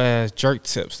these raw ass jerk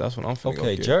tips. That's what I'm feeling.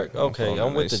 Okay, jerk. Okay,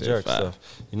 I'm with the jerk stuff.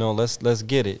 You know, let's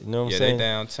get it. You know what I'm saying? They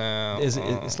downtown.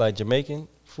 It's like Jamaican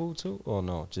food too? Or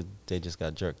no? They just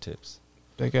got jerk tips.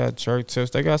 They got jerk tips.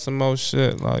 They got some more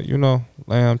shit like, you know,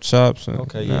 lamb chops and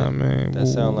okay, you know what I mean? That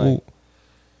sound like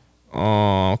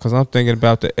cause I'm thinking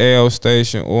about the L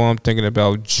station, or I'm thinking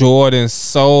about Jordan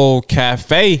Soul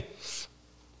Cafe.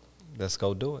 Let's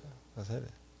go do it. Let's hit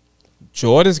it.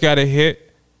 Jordan's got a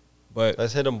hit, but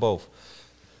let's hit them both.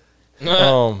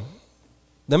 Let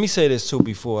me say this too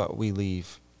before we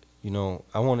leave. You know,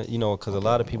 I want to, you know, because a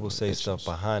lot of people say stuff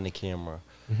behind the camera.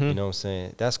 You know what I'm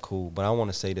saying? That's cool, but I want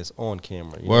to say this on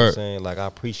camera. You know what I'm saying? Like, I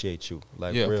appreciate you.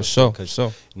 Like, yeah, real for sure. Because, you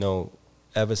know,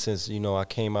 ever since, you know, I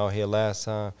came out here last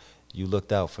time, you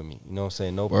looked out for me. You know what I'm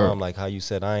saying? No problem. Like how you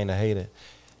said I ain't a hater.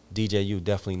 DJ, you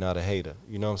definitely not a hater.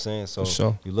 You know what I'm saying?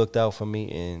 So you looked out for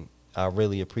me, and I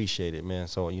really appreciate it, man.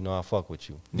 So, you know, I fuck with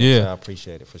you. You know I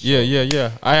appreciate it for sure.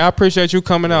 Yeah. I appreciate you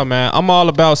coming out, man. I'm all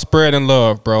about spreading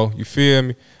love, bro. You feel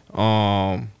me?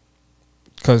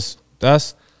 Cause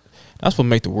that's what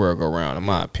make the world go round, in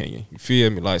my opinion. You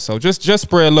feel me? Like, so just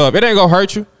spread love. It ain't gonna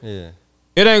hurt you. Yeah.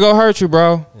 It ain't gonna hurt you,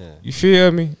 bro. Yeah. You feel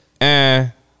me?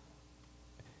 And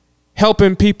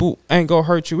helping people ain't gonna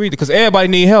hurt you either, cause everybody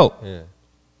need help. Yeah.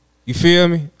 You feel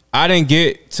me? I didn't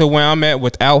get to where I'm at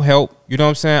without help. You know what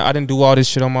I'm saying? I didn't do all this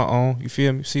shit on my own. You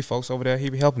feel me? See folks over there,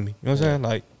 he be helping me. You know what I'm saying?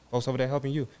 Like, folks over there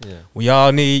helping you. Yeah. We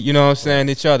all need, you know what I'm saying,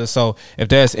 each other. So if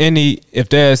there's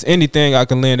anything I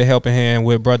can lend a helping hand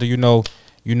with, brother, you know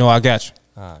I got you.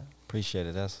 All right. Appreciate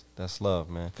it. That's love,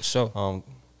 man. For sure.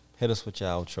 Hit us with your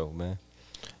outro, man.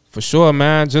 For sure,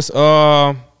 man. Just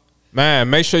man,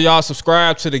 make sure y'all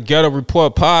subscribe to the Ghetto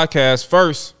Report Podcast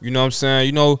first. You know what I'm saying?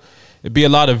 You know, it'd be a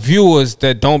lot of viewers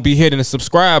that don't be hitting the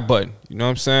subscribe button. You know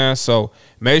what I'm saying? So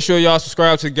make sure y'all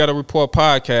subscribe to the Ghetto Report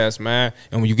Podcast, man.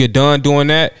 And when you get done doing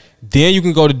that, then you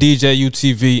can go to DJU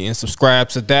TV and subscribe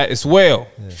to that as well.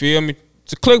 Yeah. Feel me?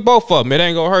 So click both of them. It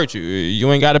ain't gonna hurt you.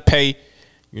 You ain't gotta pay,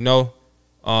 you know.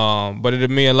 But it'll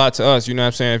mean a lot to us. You know what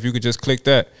I'm saying? If you could just click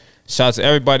that. Shout out to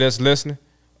everybody that's listening.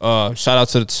 Shout out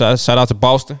to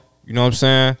Boston. You know what I'm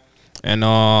saying? And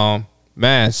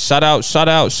man, shout out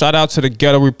to the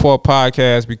Ghetto Report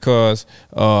Podcast, because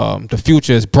the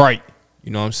future is bright. You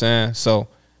know what I'm saying? So,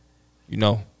 you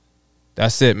know,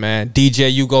 that's it, man.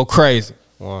 DJ, you go crazy.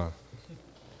 Wow.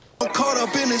 I'm caught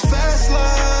up in this fast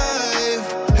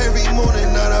life. Every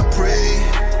morning night I pray.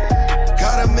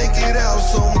 Gotta make it out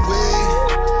some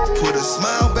way. Put a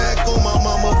smile